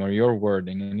phrasing or your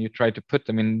wording, and you try to put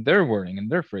them in their wording and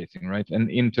their phrasing, right? And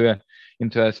into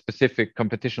a specific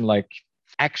competition like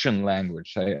action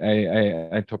language.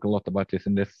 I talk a lot about this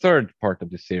in the third part of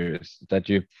the series, that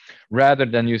you, rather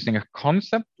than using a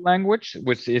concept language,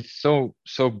 which is so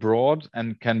broad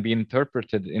and can be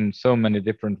interpreted in so many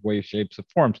different ways, shapes, or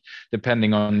forms,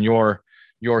 depending on your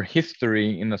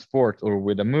history in a sport or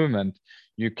with a movement,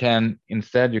 you can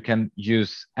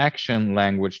use action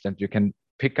language that you can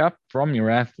pick up from your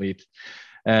athlete,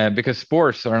 because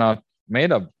sports are not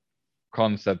made of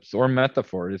concepts or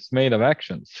metaphor. It's made of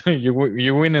actions. You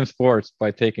win in sports by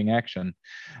taking action,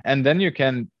 and then you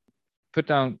can put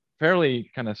down fairly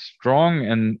kind of strong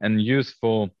and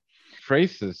useful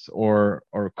phrases or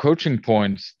coaching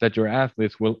points that your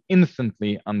athletes will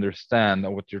instantly understand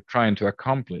what you're trying to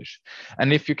accomplish.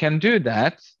 And if you can do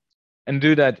that, and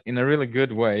do that in a really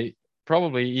good way,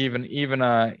 probably even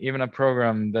a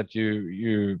program that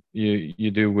you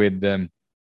do with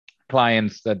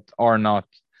clients that are not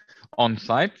on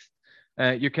site,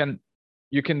 you can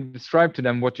describe to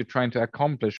them what you're trying to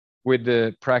accomplish with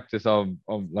the practice of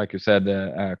like you said,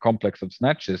 a complex of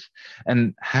snatches,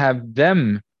 and have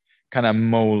them kind of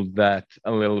mold that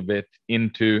a little bit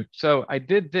into, so I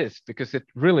did this because it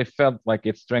really felt like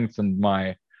it strengthened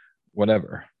my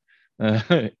whatever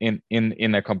in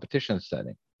a competition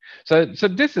setting. So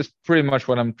this is pretty much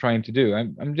what I'm trying to do.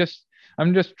 I'm just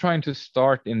trying to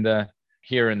start in the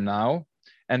here and now,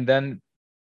 and then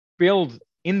build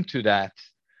into that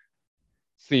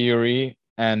theory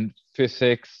and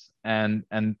physics and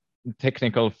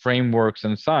technical frameworks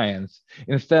and science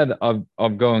instead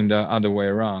of going the other way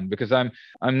around, because I'm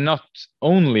not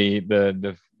only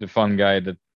the fun guy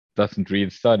that doesn't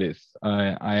read studies.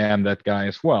 I am that guy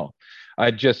as well. I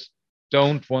just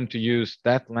don't want to use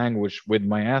that language with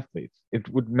my athletes. It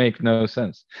would make no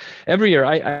sense. Every year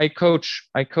I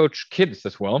coach kids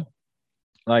as well,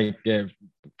 like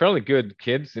fairly good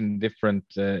kids in different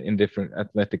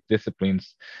athletic disciplines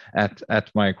at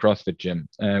my CrossFit gym.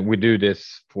 We do this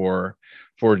for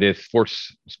this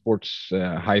sports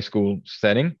high school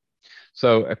setting. So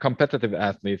competitive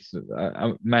athletes,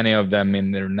 many of them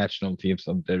in their national teams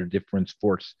of their different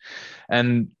sports,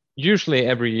 and usually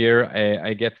every year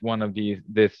I get one of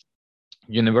this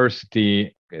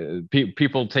university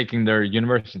people taking their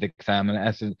university exam, and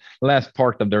as the last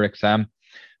part of their exam,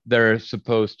 they're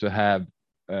supposed to have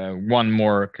one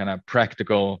more kind of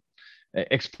practical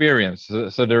experience.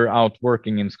 So they're out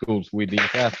working in schools with these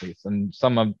athletes, and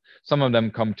some of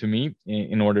them come to me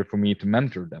in order for me to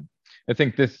mentor them. I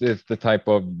think this is the type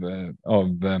of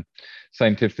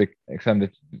scientific exam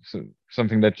that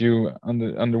something that you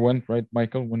underwent, right,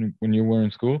 Michael, when you were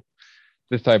in school.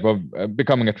 This type of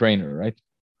becoming a trainer, right?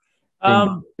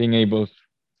 Being able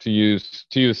to use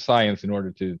science in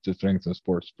order to strengthen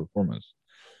sports performance.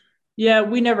 Yeah,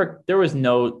 there was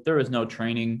no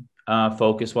training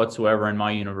focus whatsoever in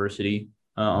my university.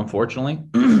 Unfortunately,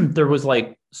 there was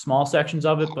like small sections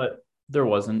of it, but there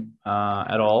wasn't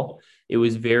at all. It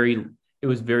was very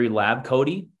lab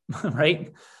codey,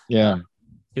 right? Yeah.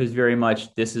 It was very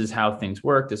much, this is how things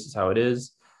work. This is how it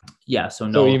is. Yeah. So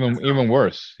no. So even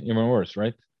worse,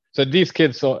 right? So these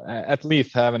kids at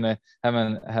least have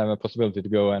a possibility to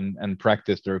go and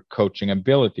practice their coaching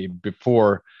ability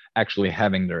before actually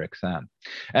having their exam,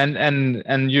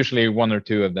 and usually one or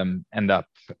two of them end up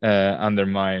under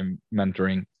my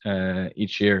mentoring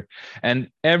each year. And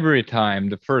every time,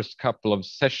 the first couple of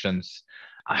sessions,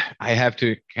 I have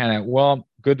to kind of, well,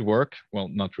 good work. Well,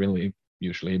 not really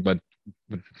usually, but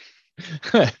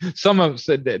some of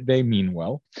said that they mean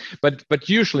well, but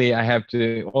usually I have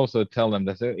to also tell them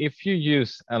that if you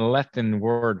use a Latin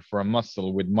word for a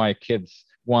muscle with my kids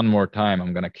one more time,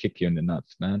 I'm gonna kick you in the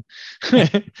nuts, man.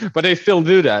 But they still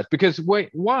do that because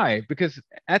why? Because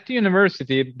at the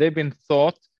university they've been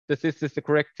taught that this is the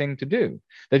correct thing to do,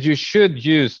 that you should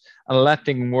use a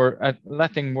Latin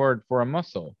word for a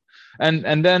muscle,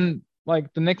 and then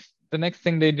like the next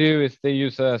thing they do is they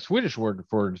use a Swedish word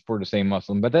for the same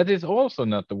muscle, but that is also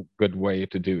not the good way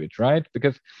to do it, right?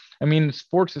 Because I mean,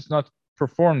 sports is not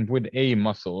performed with a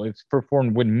muscle; it's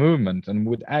performed with movement and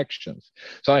with actions.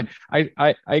 So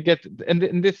I get,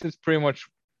 and this is pretty much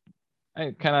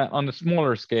kind of on a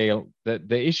smaller scale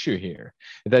the issue here,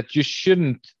 that you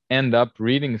shouldn't end up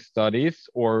reading studies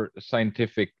or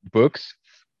scientific books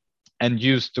and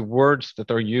use the words that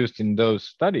are used in those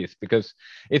studies, because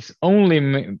it's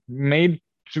only made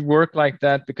to work like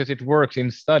that because it works in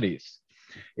studies.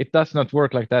 It does not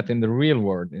work like that in the real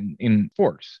world in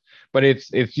sports. But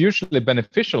it's usually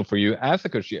beneficial for you as a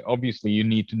coach. Obviously, you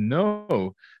need to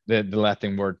know the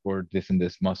Latin word for this and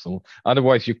this muscle.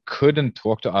 Otherwise, you couldn't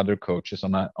talk to other coaches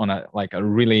on a like a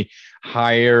really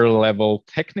higher level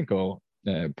technical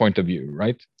point of view,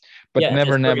 right? But Yeah,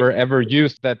 never ever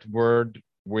use that word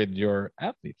with your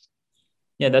athletes.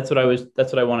 Yeah, that's what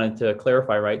I wanted to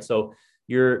clarify, right? So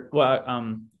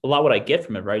a lot what I get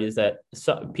from it, right, is that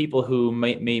people who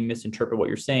may misinterpret what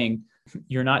you're saying,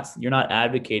 you're not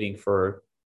advocating for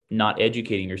not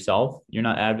educating yourself. You're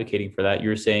not advocating for that.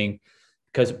 You're saying,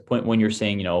 because when you're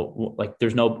saying, like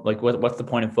there's no, like what's the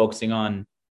point of focusing on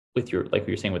with your, like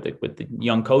you're saying with the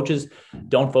young coaches,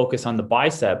 don't focus on the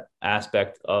bicep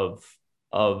aspect of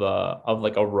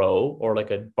like a row or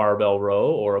like a barbell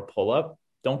row or a pull-up.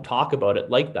 Don't talk about it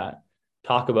like that.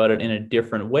 Talk about it in a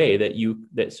different way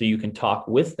so you can talk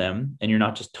with them and you're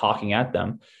not just talking at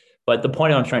them. But the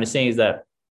point I'm trying to say is that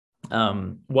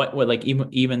what like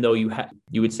even though you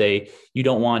would say you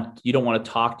don't want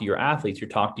to talk to your athletes, you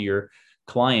talk to your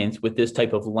clients with this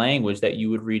type of language that you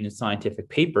would read in scientific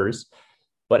papers.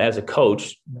 But as a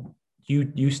coach,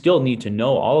 you still need to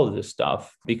know all of this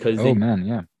stuff, because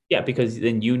because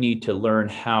then you need to learn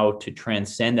how to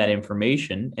transcend that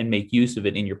information and make use of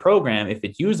it in your program if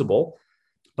it's usable,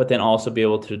 but then also be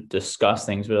able to discuss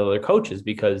things with other coaches,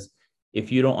 because if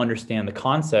you don't understand the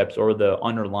concepts or the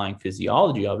underlying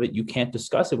physiology of it, you can't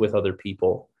discuss it with other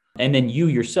people. And then you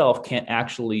yourself can't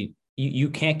actually, you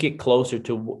can't get closer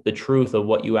to the truth of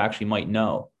what you actually might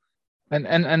know.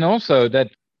 And also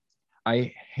that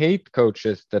I hate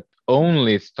coaches that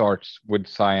only starts with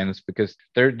science, because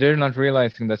they're not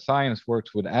realizing that science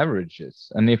works with averages.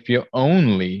 And if you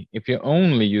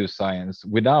only use science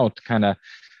without kind of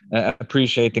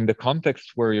appreciating the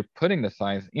context where you're putting the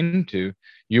science into,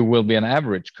 you will be an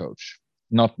average coach,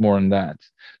 not more than that.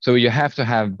 So you have to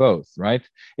have both, right?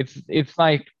 It's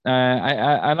like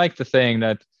I like the saying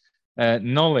that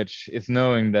knowledge is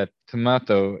knowing that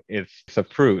tomato is a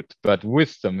fruit, but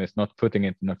wisdom is not putting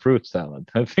it in a fruit salad.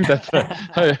 I think that's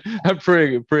a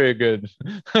pretty good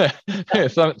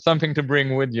something to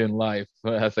bring with you in life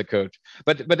as a coach.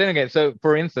 But then again, so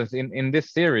for instance, in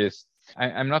this series,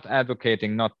 I'm not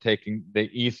advocating not taking the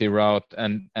easy route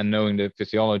and knowing the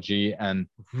physiology and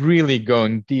really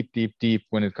going deep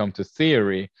when it comes to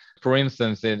theory. For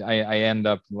instance, I end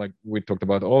up, like we talked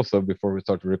about also before we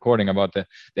started recording, about the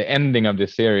ending of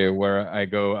this series, where I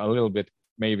go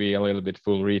maybe a little bit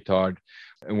full retard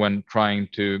when trying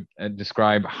to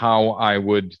describe how I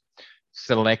would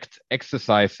select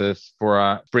exercises for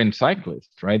a sprint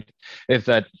cyclist, right? Is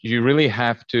that you really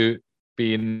have to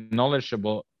be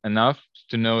knowledgeable enough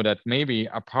to know that maybe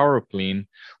a power clean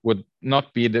would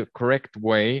not be the correct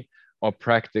way of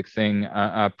practicing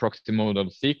a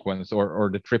proximodal sequence or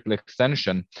the triple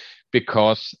extension,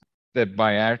 because the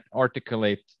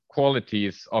biarticulate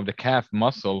qualities of the calf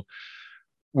muscle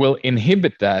will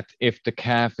inhibit that if the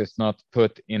calf is not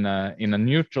put in a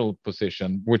neutral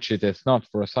position, which it is not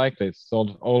for a cyclist. It's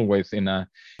always in a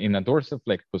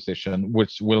dorsiflex position,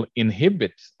 which will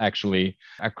inhibit actually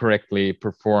a correctly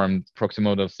performed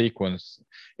proximodal sequence,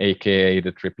 aka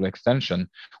the triple extension,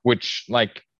 which,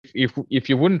 like, if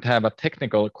you wouldn't have a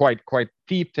technical, quite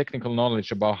deep technical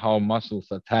knowledge about how muscles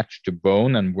attach to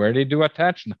bone and where they do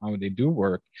attach and how they do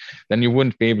work, then you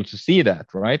wouldn't be able to see that,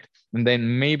 right? And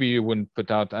then maybe you wouldn't put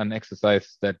out an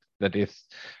exercise that is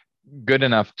good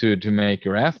enough to make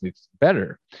your athletes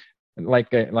better.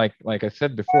 Like I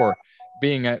said before,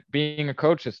 being a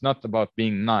coach is not about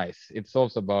being nice. It's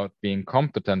also about being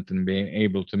competent and being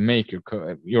able to make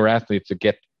your athletes to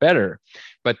get better.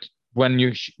 But when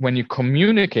you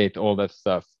communicate all that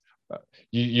stuff,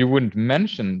 you wouldn't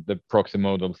mention the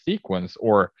proximodal sequence,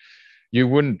 or you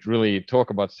wouldn't really talk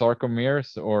about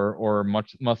sarcomeres or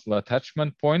much muscle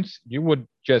attachment points. You would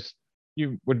just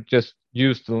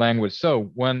use the language. So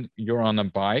when you're on a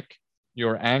bike,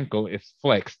 your ankle is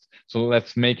flexed. So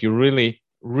let's make you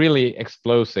really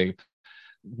explosive,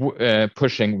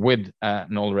 pushing with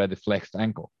an already flexed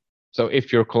ankle. So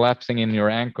if you're collapsing in your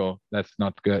ankle, that's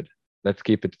not good. Let's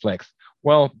keep it flexed.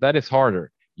 Well, that is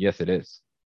harder. Yes, it is.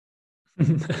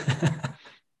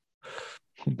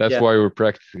 That's why we're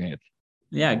practicing it.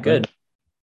 Yeah, good.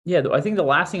 Yeah, I think the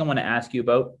last thing I want to ask you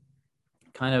about,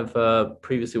 kind of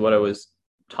previously what I was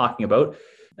talking about,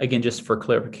 again, just for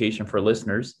clarification for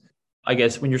listeners, I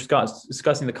guess when you're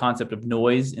discussing the concept of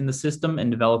noise in the system and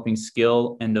developing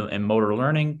skill and motor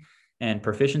learning and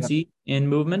proficiency in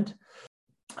movement.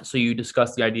 So you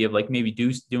discussed the idea of like maybe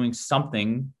doing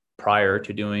something prior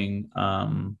to doing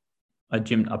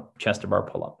a chest to bar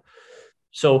pull-up.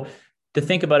 So to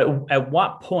think about it, at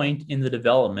what point in the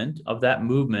development of that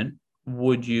movement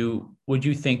would you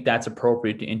think that's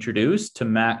appropriate to introduce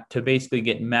to basically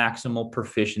get maximal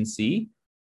proficiency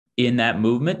in that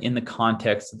movement in the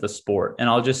context of the sport? And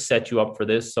I'll just set you up for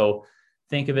this. So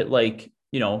think of it like,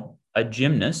 a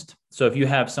gymnast. So if you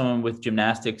have someone with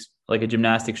gymnastics, like a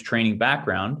gymnastics training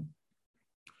background,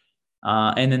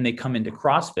 and then they come into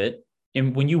CrossFit,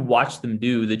 and when you watch them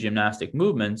do the gymnastic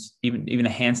movements, even a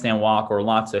handstand walk or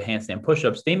lots of handstand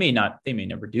push-ups, they may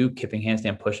never do kipping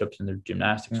handstand push-ups in their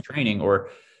gymnastics training, or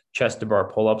chest to bar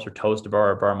pull-ups or toes to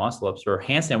bar or bar muscle ups or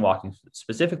handstand walking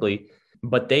specifically,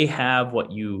 but they have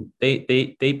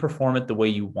they perform it the way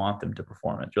you want them to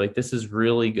perform it. You're like, this is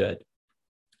really good.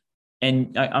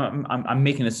 And I'm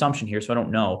making an assumption here, so I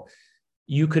don't know.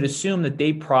 You could assume that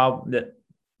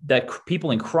that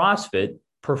people in CrossFit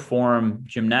perform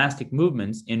gymnastic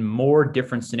movements in more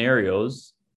different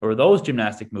scenarios, or those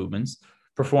gymnastic movements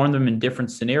perform them in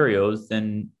different scenarios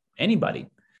than anybody,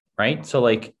 right? So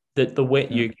like the way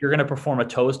you're going to perform a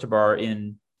toes to bar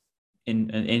in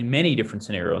many different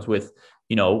scenarios with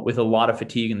a lot of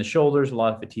fatigue in the shoulders, a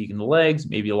lot of fatigue in the legs,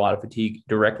 maybe a lot of fatigue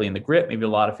directly in the grip, maybe a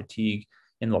lot of fatigue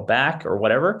in the back or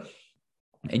whatever.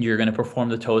 And you're going to perform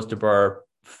the toes to bar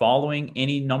following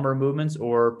any number of movements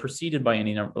or preceded by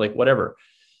any number, like whatever.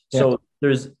 So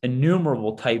there's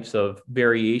innumerable types of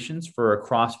variations for a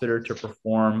CrossFitter to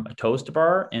perform a toes to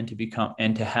bar and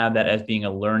to have that as being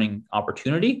a learning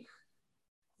opportunity,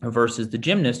 versus the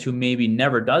gymnast who maybe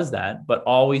never does that, but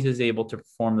always is able to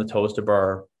perform the toes to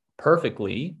bar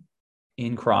perfectly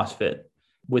in CrossFit.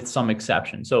 with some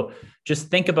exception. So just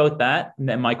think about that. And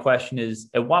then my question is,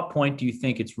 at what point do you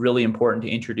think it's really important to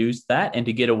introduce that and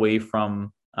to get away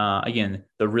from, again,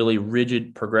 the really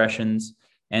rigid progressions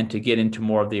and to get into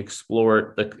more of the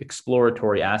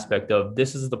exploratory aspect of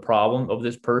this is the problem of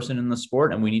this person in the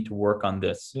sport and we need to work on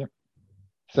this. Yeah.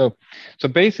 So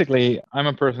basically, I'm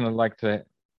a person that like to,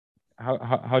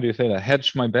 how do you say that?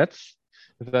 Hedge my bets.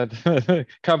 Is that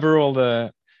cover all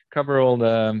the how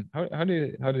do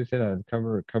you say that?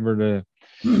 Cover the.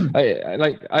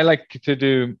 I like to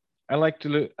do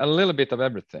a little bit of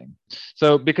everything.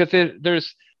 So because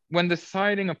there's when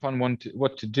deciding upon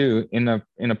what to do in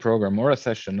a program or a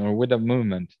session or with a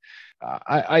movement,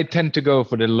 I tend to go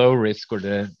for the low risk or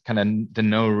the kind of the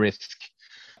no risk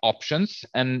options,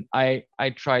 and I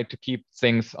try to keep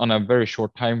things on a very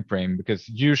short time frame, because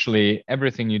usually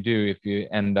everything you do, if you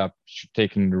end up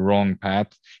taking the wrong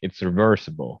path, it's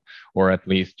reversible, or at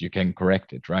least you can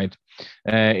correct it, right?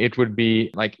 It would be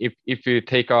like if you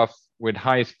take off with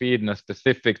high speed in a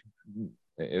specific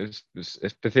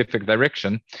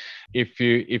direction, if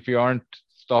you aren't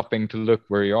stopping to look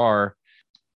where you are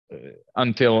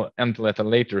until at a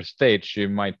later stage, you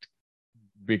might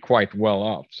be quite well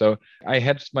off. So I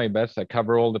hedge my bets. I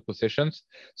cover all the positions.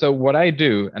 So what I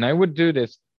do, and I would do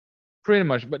this pretty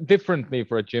much, but differently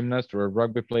for a gymnast or a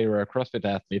rugby player or a CrossFit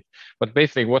athlete. But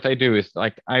basically what I do is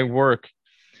like I work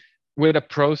with a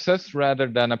process rather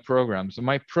than a program. So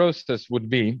my process would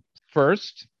be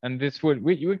first, and this would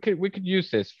we could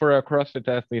use this for a CrossFit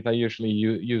athlete. I usually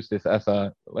use this as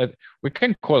we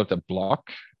can call it a block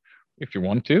if you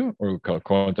want to, or we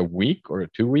call it a week or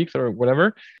 2 weeks or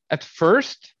whatever. At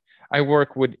first, I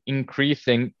work with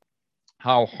increasing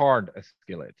how hard a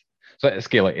skill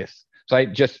is. So I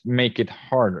just make it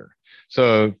harder.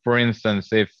 So for instance,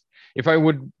 if I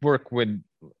would work with,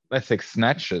 let's say,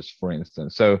 snatches, for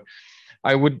instance, so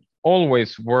I would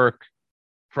always work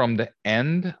from the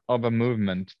end of a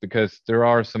movement, because there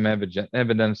are some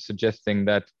evidence suggesting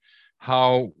that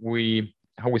how we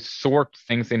sort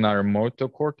things in our motor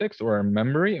cortex or our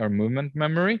memory, our movement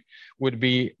memory, would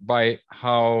be by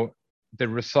how the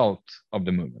result of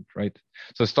the movement, right?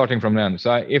 So starting from then,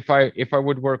 so if I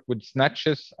would work with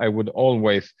snatches, I would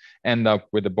always end up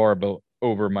with a barbell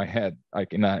over my head,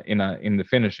 like in the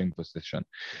finishing position.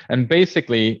 And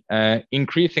basically,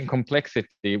 increasing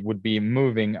complexity would be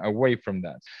moving away from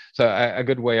that. So a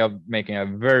good way of making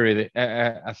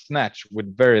a snatch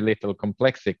with very little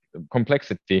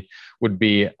complexity would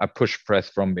be a push press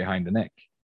from behind the neck,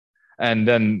 and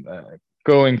then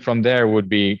going from there would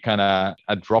be kind of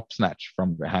a drop snatch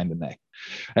from behind the neck.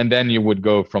 And then you would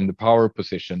go from the power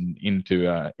position into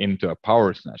a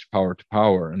power snatch, power to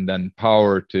power, and then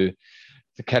power to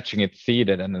catching it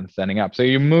seated and then standing up. So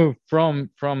you move from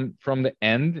the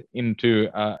end into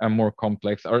a more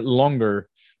complex or longer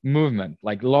movement,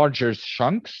 like larger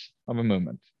chunks of a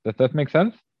movement. Does that make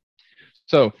sense?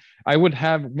 So I would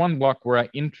have one block where I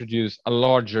introduce a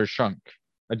larger chunk.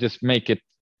 I just make it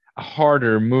a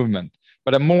harder movement,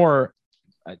 but a more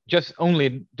just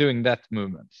only doing that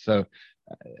movement. So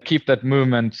keep that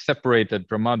movement separated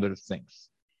from other things,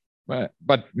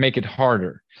 but make it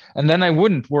harder. And then I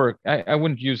wouldn't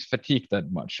use fatigue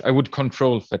that much. I would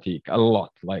control fatigue a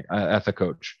lot, like as a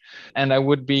coach, and I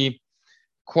would be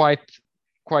quite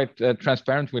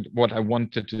transparent with what I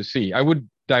wanted to see. I would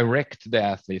direct the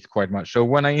athletes quite much. So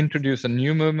when I introduce a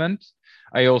new movement,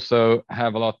 I also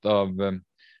have a lot of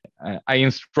I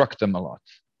instruct them a lot.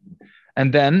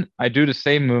 And then I do the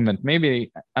same movement,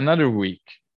 maybe another week,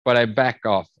 but I back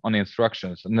off on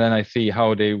instructions, and then I see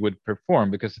how they would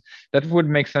perform, because that would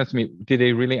make sense to me. Did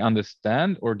they really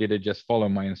understand, or did they just follow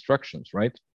my instructions,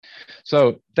 right?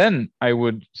 So then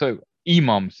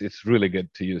EMOMs is really good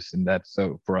to use in that.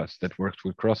 So for us that works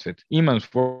with CrossFit,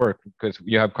 EMOMs work because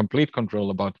you have complete control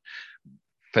about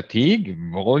fatigue,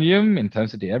 volume,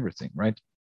 intensity, everything, right?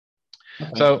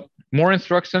 Okay. So more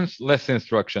instructions, less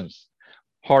instructions,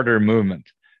 harder movement.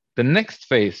 The next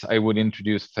phase, I would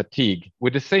introduce fatigue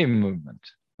with the same movement,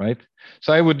 right?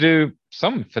 So I would do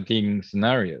some fatiguing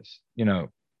scenarios,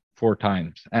 4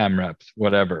 times, AMRAPs,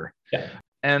 whatever. Yeah.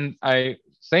 And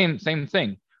same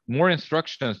thing, more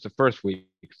instructions the first week.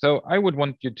 So I would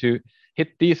want you to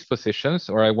hit these positions,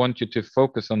 or I want you to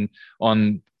focus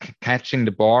on catching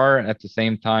the bar at the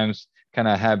same times, kind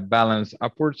of have balance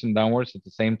upwards and downwards at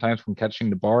the same time from catching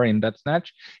the bar in that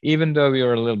snatch, even though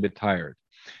you're a little bit tired.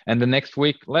 And the next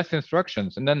week, less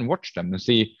instructions, and then watch them and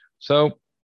see, so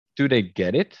do they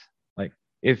get it? Like,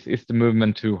 is the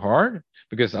movement too hard?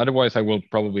 Because otherwise I will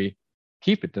probably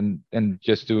keep it and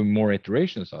just do more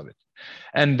iterations of it.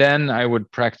 And then I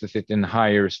would practice it in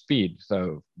higher speed,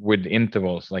 so with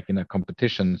intervals, like in a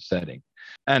competition setting.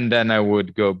 And then I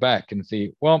would go back and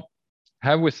see, well,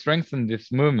 have we strengthened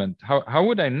this movement? How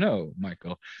would I know,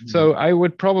 Michael? So I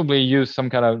would probably use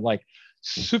some kind of like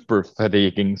super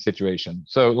fatiguing situation.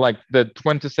 So like the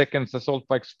 20 seconds assault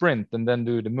bike sprint and then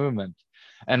do the movement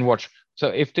and watch. So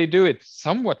if they do it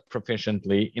somewhat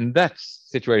proficiently in that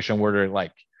situation where they're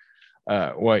like,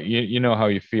 well, you know how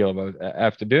you feel about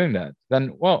after doing that,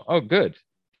 then, well, oh, good.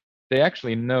 They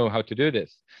actually know how to do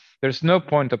this. There's no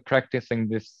point of practicing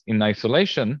this in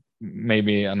isolation,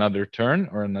 maybe another turn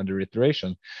or another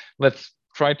iteration. Let's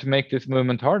try to make this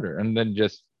movement harder and then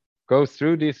just go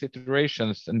through these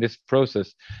iterations and this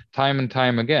process time and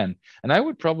time again. And I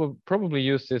would probably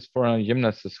use this for a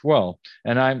gymnast as well.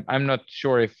 And I'm not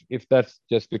sure if that's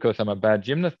just because I'm a bad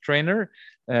gymnast trainer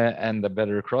and a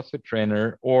better CrossFit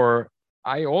trainer, or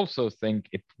I also think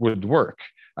it would work.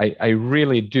 I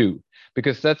really do,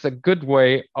 because that's a good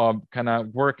way of kind of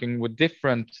working with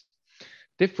different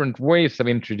ways of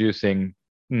introducing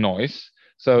noise.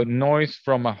 So noise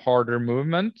from a harder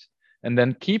movement, and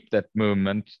then keep that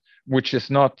movement, which is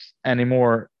not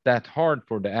anymore that hard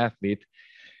for the athlete,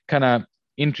 kind of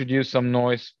introduce some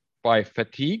noise by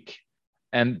fatigue,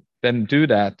 and then do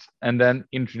that, and then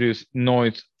introduce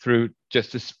noise through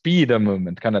just the speed of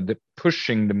movement, kind of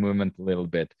pushing the movement a little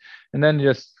bit, and then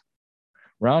just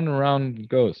round and round it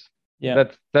goes. Yeah,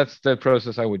 that's the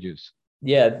process I would use.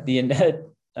 yeah.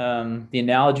 The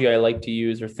analogy I like to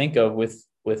use or think of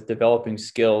with developing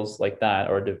skills like that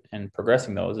and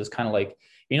progressing those is kind of like,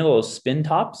 you know, those spin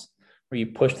tops where you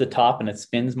push the top and it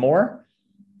spins more.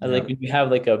 Yeah. Like when you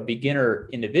have like a beginner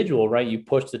individual, right? You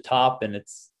push the top and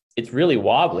it's really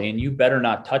wobbly, and you better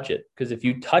not touch it, because if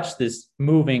you touch the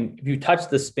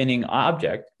spinning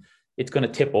object, it's going to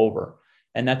tip over.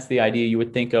 And that's the idea you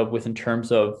would think of in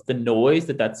terms of the noise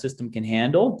that system can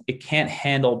handle. It can't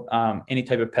handle any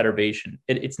type of perturbation.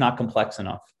 It's not complex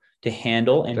enough to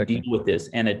handle and deal with this.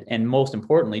 And most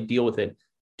importantly, deal with it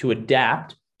to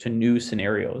adapt to new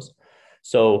scenarios.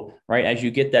 So, right, as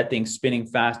you get that thing spinning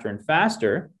faster and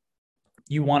faster,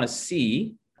 you want to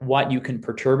see what you can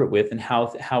perturb it with and how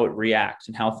it reacts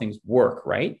and how things work,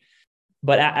 right?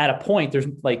 But at a point, there's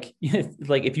like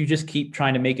if you just keep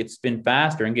trying to make it spin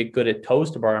faster and get good at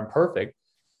toes to bar and perfect,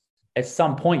 at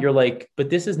some point you're like, but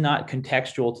this is not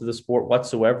contextual to the sport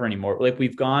whatsoever anymore. Like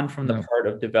we've gone from the part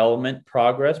of development,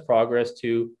 progress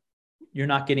to you're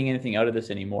not getting anything out of this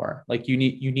anymore. Like you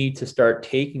need to start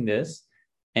taking this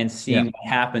and seeing what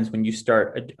happens when you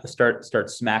start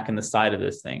smacking the side of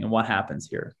this thing and what happens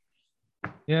here.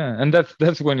 Yeah, and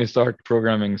that's when you start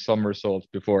programming somersaults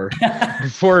before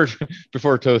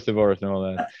toes to bars and all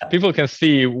that. People can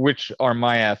see which are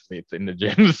my athletes in the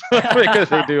gyms because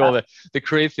they do all the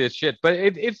craziest shit. But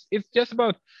it's just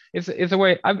about it's a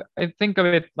way I think of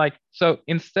it like, so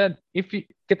instead, if you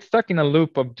get stuck in a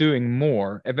loop of doing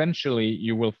more, eventually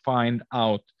you will find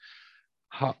out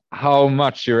how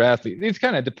much your athlete. It's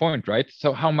kind of the point, right?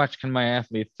 So how much can my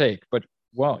athlete take? But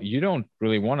well, you don't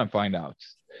really want to find out,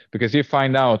 because you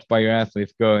find out by your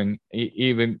athletes going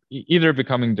either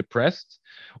becoming depressed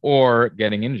or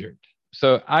getting injured.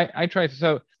 So I try to,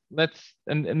 so let's,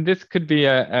 and this could be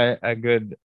a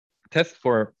good test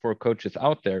for coaches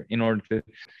out there. In order to,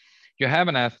 you have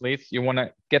an athlete, you want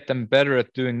to get them better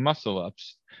at doing muscle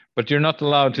ups, but you're not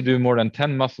allowed to do more than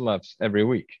 10 muscle ups every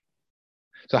week.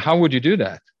 So how would you do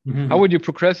that? Mm-hmm. How would you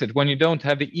progress it when you don't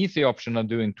have the easy option of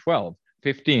doing 12,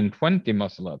 15, 20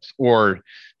 muscle ups or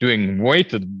doing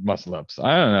weighted muscle ups?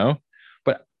 I don't know.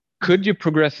 But could you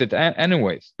progress it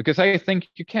anyways? Because I think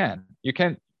you can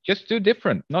just do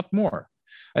different, not more.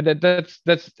 And that's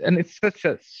and it's such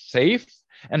a safe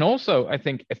and also, I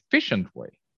think, efficient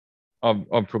way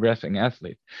of progressing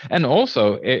athletes. And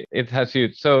also it has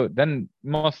you, so then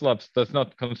muscle ups does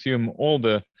not consume all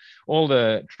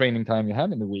the training time you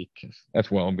have in the week as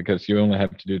well, because you only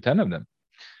have to do 10 of them.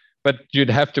 But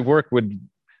you'd have to work with,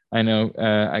 I know,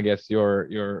 I guess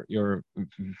your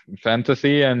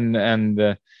fantasy and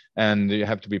you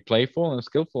have to be playful and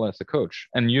skillful as a coach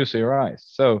and use your eyes.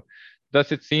 So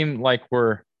does it seem like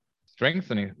we're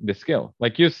strengthening the skill?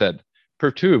 Like you said,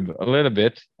 perturb a little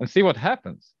bit and see what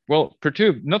happens. Well,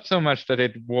 perturb, not so much that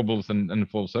it wobbles and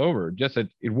falls over, just that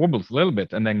it wobbles a little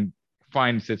bit and then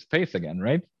finds its pace again,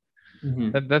 right?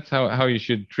 Mm-hmm. That's how you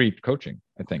should treat coaching,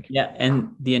 I think. Yeah,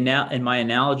 and my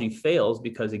analogy fails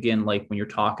because, again, like when you're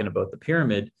talking about the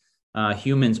pyramid,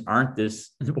 humans aren't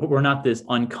we're not this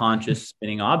unconscious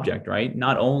spinning object, right?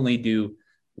 Not only do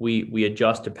we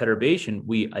adjust to perturbation,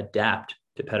 we adapt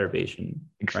to perturbation,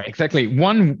 right? Exactly.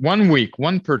 One week,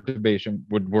 one perturbation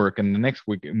would work, and the next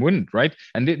week it wouldn't, right?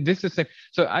 And this is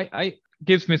so I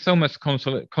gives me so much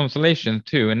consolation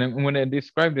too. And then when I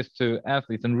describe this to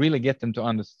athletes and really get them to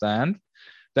understand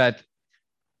that,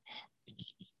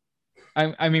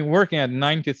 I mean, working at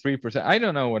 93%, I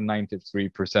don't know what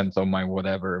 93% of my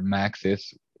whatever max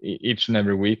is each and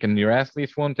every week, and your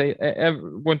athletes won't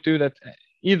do that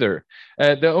either.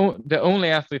 The only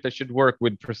athlete that should work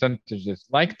with percentages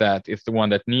like that is the one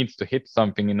that needs to hit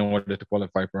something in order to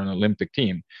qualify for an Olympic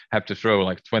team, have to throw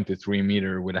like 23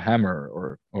 meter with a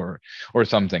hammer or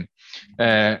something,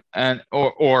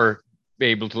 or be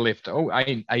able to lift.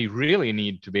 I really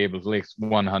need to be able to lift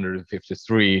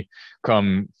 153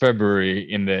 come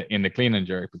February in the clean and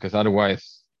jerk, because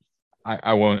otherwise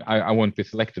I won't be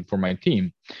selected for my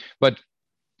team. But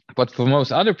for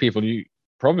most other people, you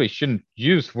probably shouldn't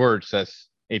use words as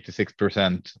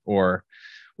 86% or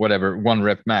whatever, 1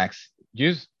 rep max.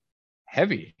 Use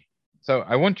heavy. So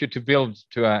I want you to build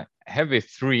to a heavy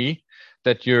 3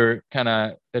 that you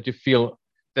feel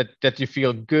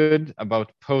good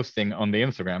about posting on the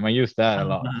Instagram. I use that a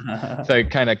lot. So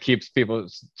it kind of keeps people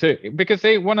because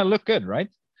they want to look good, right?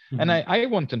 Mm-hmm. And I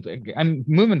want them to, and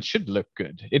movement should look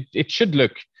good. It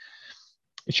shouldn't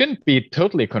be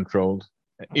totally controlled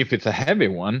if it's a heavy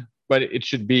one, but it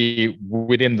should be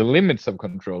within the limits of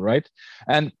control, right?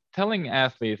 And telling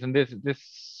athletes, and this is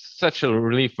such a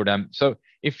relief for them. So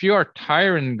if you are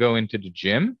tired and go into the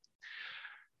gym,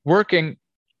 working,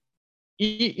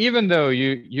 even though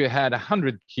you had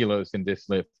 100 kilos in this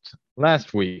lift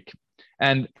last week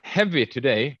and heavy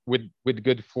today with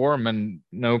good form and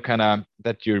no kind of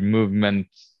that your movement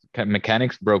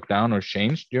mechanics broke down or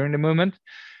changed during the movement,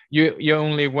 you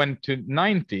only went to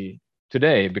 90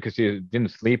 today because you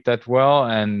didn't sleep that well,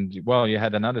 and you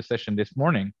had another session this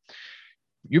morning.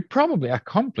 You probably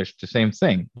accomplished the same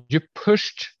thing. You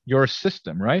pushed your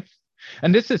system, right?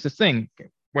 And this is the thing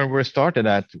when we started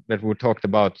that we talked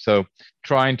about. So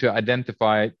trying to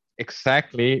identify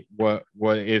exactly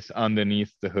what is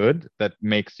underneath the hood that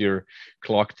makes your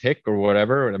clock tick or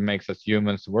whatever, or that makes us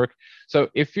humans work. So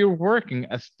if you're working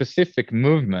a specific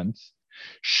movement,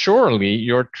 surely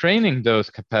you're training those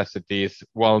capacities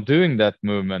while doing that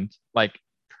movement like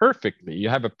perfectly. You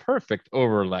have a perfect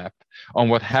overlap on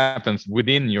what happens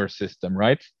within your system,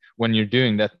 right? When you're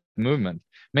doing that movement.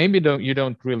 Maybe you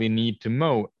don't really need to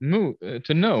know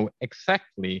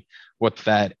exactly what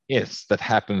that is that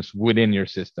happens within your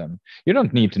system. You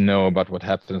don't need to know about what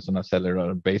happens on a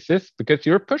cellular basis because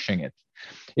you're pushing it.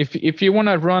 If you want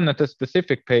to run at a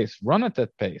specific pace, run at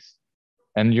that pace,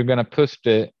 and you're going to push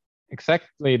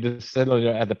exactly the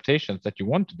cellular adaptations that you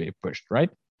want to be pushed, right?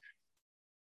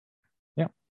 Yeah.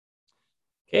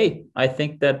 Okay, I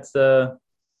think that's I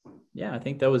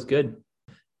think that was good.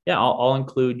 Yeah, I'll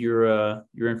include your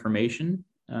information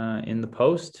in the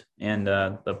post and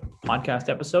the podcast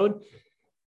episode.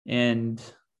 And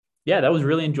yeah, that was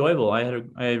really enjoyable. I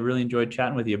really enjoyed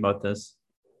chatting with you about this.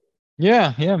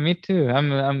 Yeah, me too.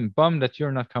 I'm bummed that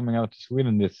you're not coming out to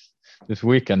Sweden this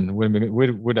weekend. We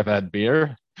would have had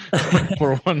beer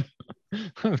for one.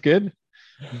 That's good.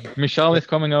 Michelle is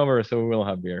coming over, so we'll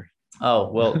have beer.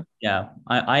 Oh well, yeah.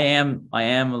 I am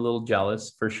a little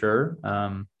jealous for sure.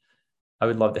 I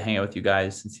would love to hang out with you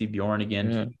guys and see Bjorn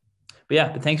again.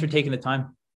 Yeah. But thanks for taking the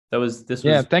time. This was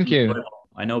thank you. Incredible.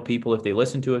 I know people, if they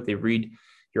listen to it, they read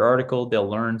your article, they'll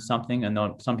learn something,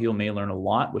 and some people may learn a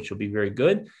lot, which will be very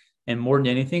good. And more than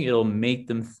anything, it'll make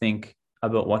them think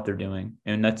about what they're doing.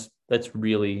 And that's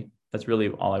really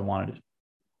all I wanted.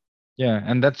 Yeah,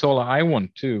 and that's all I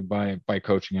want too by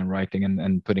coaching and writing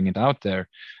and putting it out there,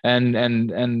 and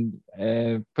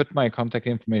put my contact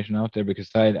information out there,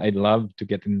 because I'd love to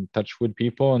get in touch with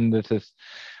people. And this is,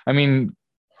 I mean,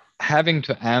 having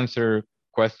to answer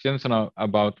questions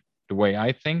about the way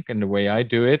I think and the way I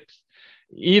do it.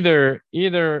 Either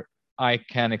I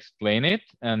can explain it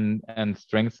and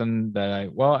strengthen that I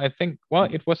think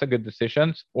it was a good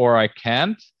decision, or I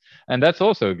can't. And that's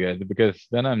also good, because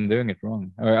then I'm doing it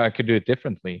wrong, or I could do it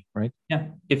differently, right? Yeah.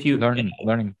 If you learning,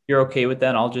 you're okay with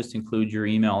that, I'll just include your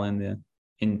email in the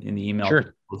email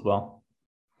as well. All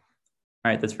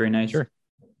right, that's very nice. Sure.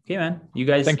 Okay, man. You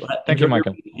guys, thank you,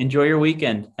 Michael. Enjoy your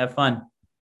weekend. Have fun.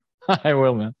 I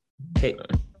will, man. Okay.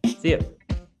 See you.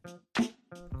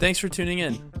 Thanks for tuning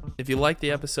in. If you like the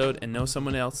episode and know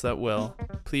someone else that will,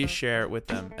 please share it with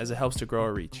them, as it helps to grow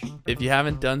our reach. If you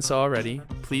haven't done so already,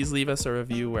 please leave us a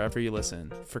review wherever you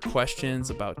listen. For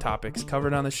questions about topics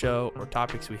covered on the show or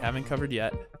topics we haven't covered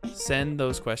yet, send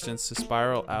those questions to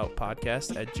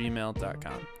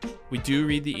spiraloutpodcast@gmail.com. We do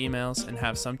read the emails and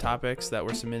have some topics that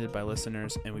were submitted by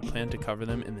listeners, and we plan to cover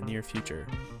them in the near future.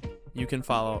 You can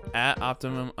follow at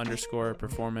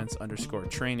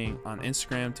optimum_performance_training on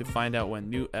Instagram to find out when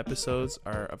new episodes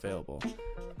are available.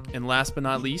 And last but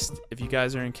not least, if you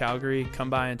guys are in Calgary, come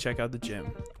by and check out the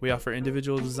gym. We offer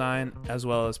individual design as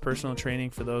well as personal training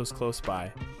for those close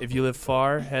by. If you live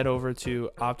far, head over to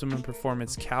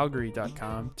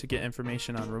optimumperformancecalgary.com to get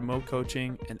information on remote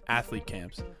coaching and athlete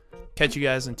camps. Catch you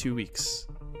guys in 2 weeks.